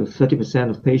 Up to 30%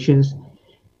 of patients,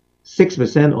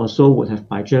 6% or so would have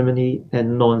bigerminy,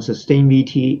 and non-sustained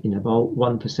VT in about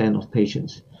 1% of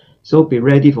patients. So be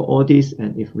ready for all this,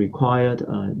 and if required,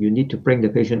 you need to bring the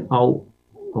patient out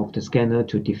of the scanner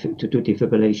to do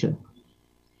defibrillation.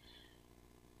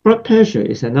 Blood pressure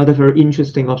is another very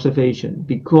interesting observation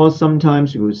because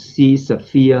sometimes you will see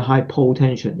severe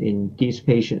hypotension in these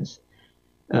patients.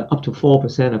 Up to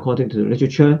 4% according to the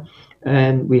literature,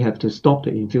 and we have to stop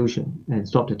the infusion and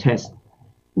stop the test.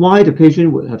 Why the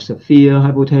patient would have severe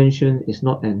hypotension is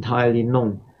not entirely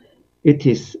known. It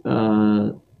is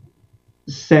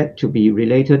said to be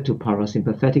related to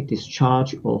parasympathetic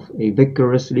discharge of a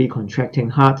vigorously contracting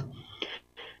heart,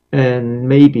 and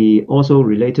maybe also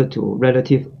related to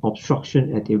relative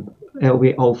obstruction at the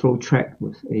LV outflow tract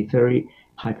with a very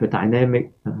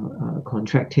hyperdynamic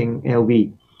contracting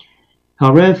LV.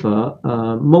 However,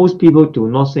 most people do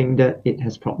not think that it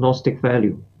has prognostic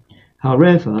value.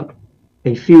 However,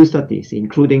 a few studies,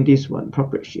 including this one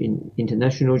published in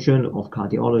International Journal of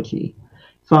Cardiology,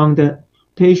 found that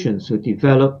patients who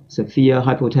develop severe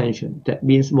hypotension, that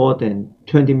means more than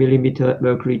 20 millimeter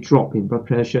mercury drop in blood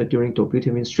pressure during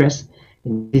dobutamine stress,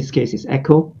 in this case is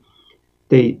echo,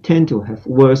 they tend to have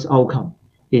worse outcome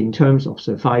in terms of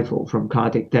survival from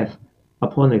cardiac death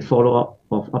upon a follow-up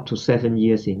of up to 7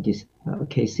 years in this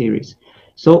case series.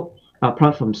 So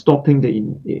apart from stopping the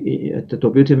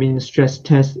dobutamine stress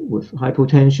test with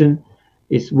hypotension,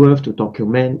 it's worth to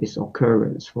document its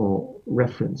occurrence for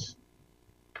reference.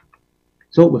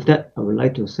 So with that, I would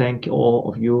like to thank all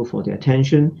of you for the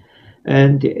attention.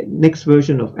 And the next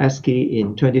version of Asci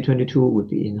in 2022 would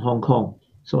be in Hong Kong.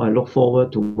 So I look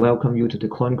forward to welcome you to the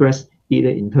Congress, either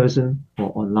in person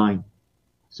or online.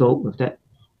 So with that,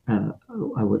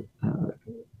 I would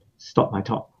stop my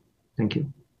talk. Thank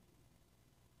you.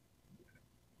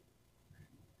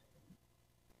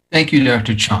 Thank you,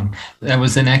 Dr. Chung. That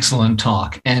was an excellent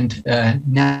talk. And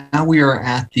now we are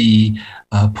at the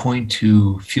point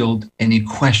to field any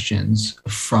questions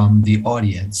from the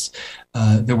audience.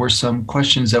 There were some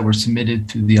questions that were submitted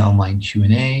through the online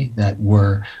Q&A that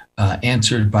were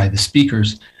answered by the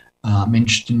speakers. I'm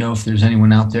interested to know if there's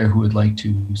anyone out there who would like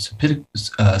to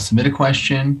submit a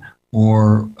question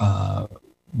or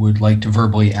would like to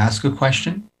verbally ask a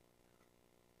question.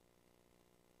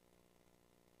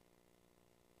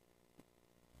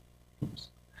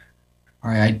 All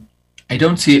right, I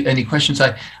don't see any questions.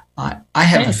 I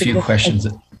have a few questions.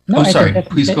 Sorry,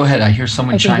 please go ahead. I hear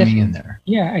someone chiming in there.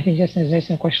 Yeah, I think there's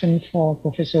a question for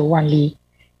Professor Wan Li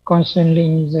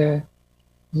concerning the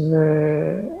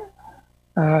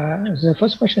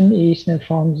first question is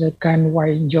from the Kan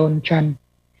Wai Jon Chan.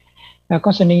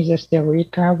 Concerning the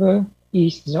steroid cover,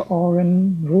 is the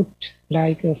oral route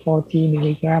like 40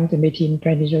 milligrams the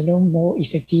methylprednisolone more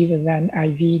effective than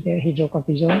IV the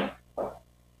hydrocortisone?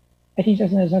 I think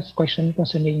that's another question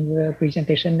concerning the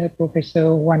presentation of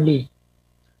Professor Wan Lee.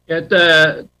 Yeah,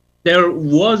 there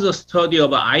was a study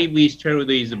of IV steroid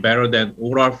is better than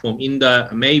oral form in the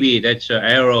maybe that's an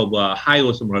era of high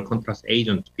osmolar contrast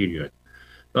agent period.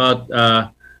 But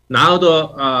now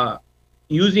the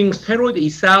using steroid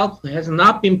itself has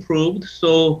not been proved,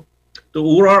 so the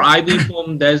oral IV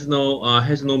form has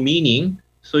no meaning.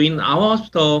 So in our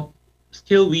hospital,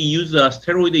 still we use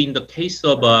steroid in the case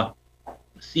of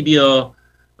severe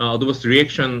adverse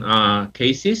reaction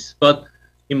cases, but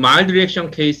in mild reaction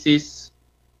cases,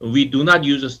 we do not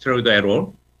use a steroid at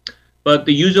all. But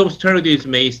the use of steroids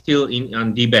may still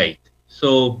in debate.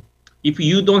 So if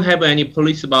you don't have any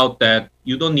policy about that,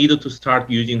 you don't need to start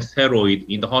using steroid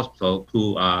in the hospital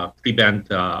to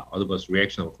prevent adverse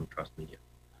reaction of contrast media.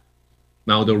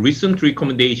 Now, the recent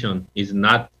recommendation is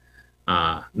not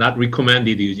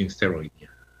recommended using steroid.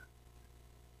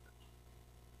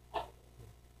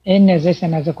 And there's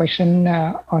another question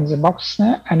on the box.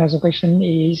 Another question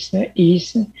is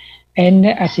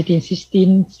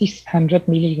N-acetylcysteine 600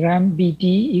 milligram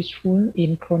BD useful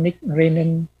in chronic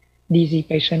renal disease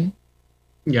patient?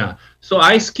 Yeah, so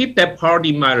I skipped that part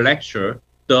in my lecture.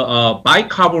 The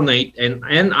bicarbonate and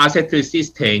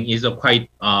N-acetylcysteine is a quite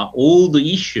old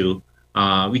issue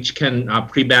which can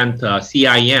prevent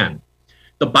CIN.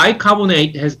 The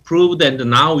bicarbonate has proved, and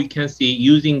now we can see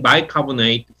using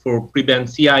bicarbonate for prevent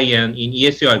CIN in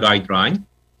ESOI guideline.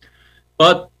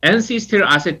 But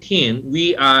N-acetylcysteine,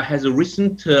 we has a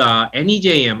recent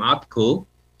NEJM article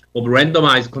of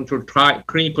randomized controlled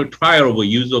clinical trial of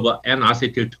use of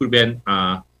N-acetylcysteine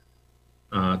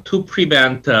to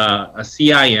prevent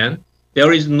CIN.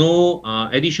 There is no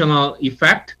additional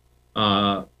effect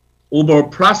over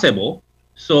placebo.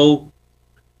 So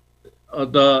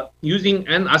the using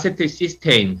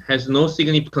N-acetylcysteine has no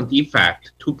significant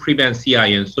effect to prevent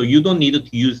CIN, so you don't need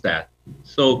to use that.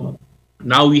 So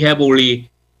now we have only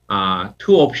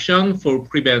two options for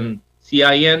prevent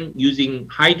CIN using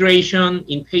hydration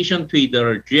in patient with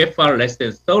GFR less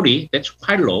than 30, that's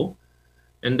quite low,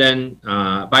 and then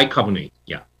bicarbonate,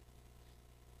 yeah.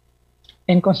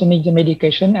 And concerning the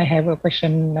medication, I have a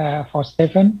question for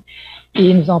Stephen.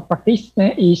 In the practice,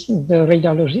 is the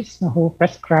radiologist who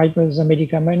prescribes the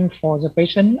medicament for the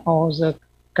patient or the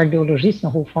cardiologist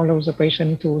who follows the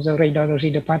patient to the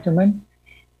radiology department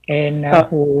and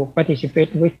who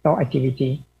participate with the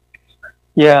activity?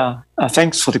 Yeah,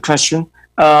 thanks for the question.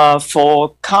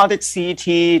 For cardiac CT,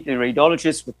 the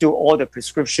radiologist would do all the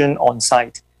prescription on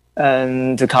site.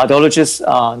 And the cardiologists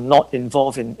are not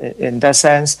involved in that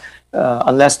sense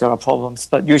unless there are problems,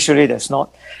 but usually there's not.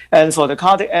 And for the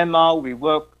cardiac MR, we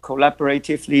work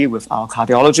collaboratively with our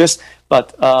cardiologists,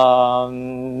 but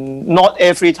not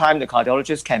every time the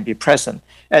cardiologist can be present.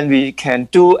 And we can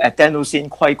do adenosine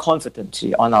quite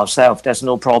confidently on ourselves, there's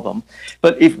no problem.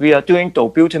 But if we are doing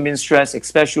dobutamine stress,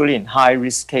 especially in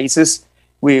high-risk cases,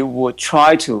 we would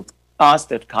try to ask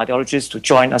the cardiologist to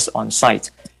join us on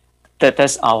site.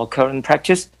 That's our current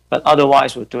practice, but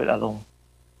otherwise we'll do it alone.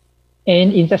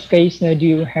 And in this case, do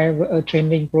you have a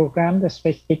training program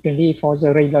specifically for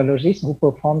the radiologist who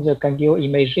performs the cardio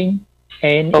imaging,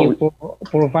 and you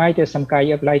provide some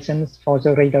kind of license for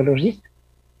the radiologist?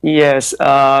 Yes,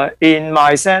 in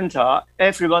my center,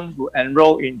 everyone who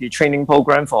enroll in the training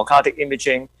program for cardiac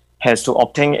imaging has to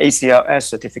obtain ACLS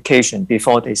certification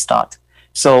before they start.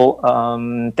 So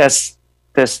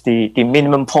that's the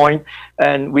minimum point.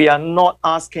 And we are not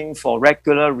asking for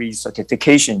regular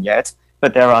recertification yet,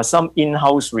 but there are some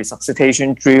in-house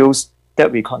resuscitation drills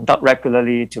that we conduct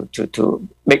regularly to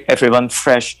make everyone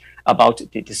fresh about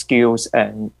the skills,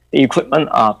 and the equipment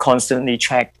are constantly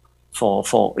checked for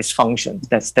its function.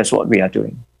 That's what we are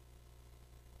doing.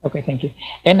 Okay, thank you.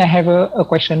 And I have a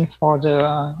question for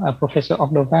the Professor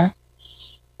Ogdova.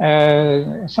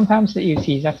 Sometimes you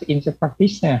see that in the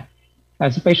practice,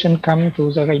 the patient comes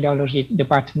to the radiology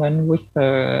department with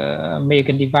a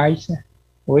medical device,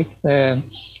 but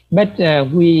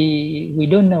we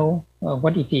don't know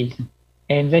what it is,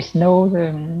 and there's no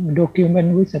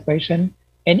document with the patient.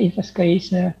 And in this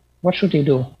case, what should you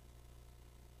do?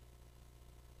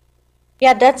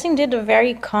 Yeah, that's indeed a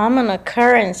very common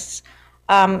occurrence.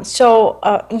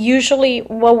 Usually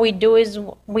what we do is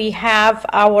we have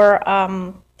our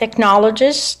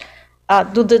technologists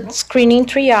do the screening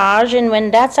triage, and when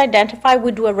that's identified,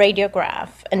 we do a radiograph.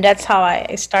 And that's how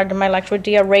I started my lecture,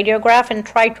 do a radiograph and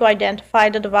try to identify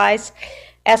the device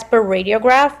as per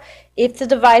radiograph. If the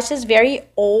device is very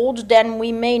old, then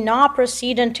we may not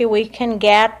proceed until we can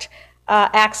get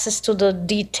access to the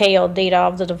detailed data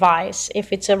of the device.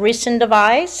 If it's a recent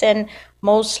device and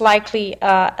most likely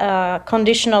a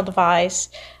conditional device,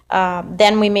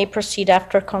 then we may proceed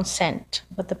after consent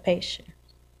with the patient.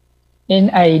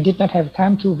 And I did not have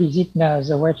time to visit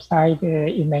the website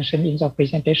you mentioned in the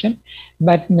presentation,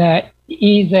 but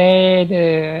is there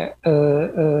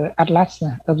the atlas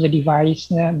of the device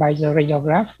by the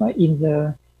radiograph in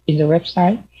the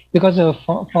website? Because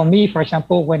for me, for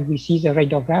example, when we see the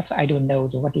radiograph, I don't know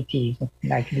what it is,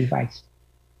 like device.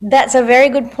 That's a very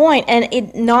good point, and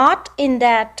it not in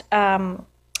that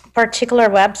particular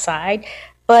website,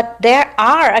 but there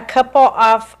are a couple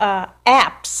of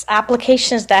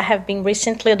applications that have been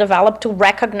recently developed to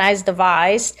recognize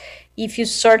device. If you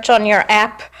search on your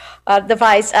app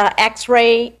device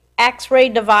X-ray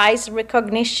device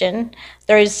recognition,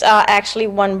 there is actually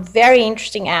one very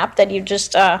interesting app that you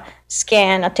just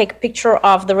scan, take a picture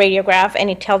of the radiograph, and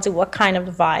it tells you what kind of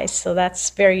device. So that's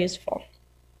very useful.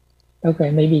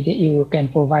 Okay, maybe you can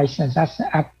provide that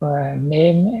app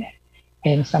name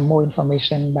and some more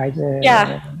information by the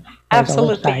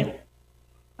absolutely.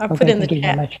 I'll put in the chat.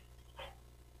 Very much.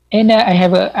 And I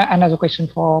have another question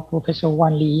for Professor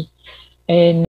Wan Lee. And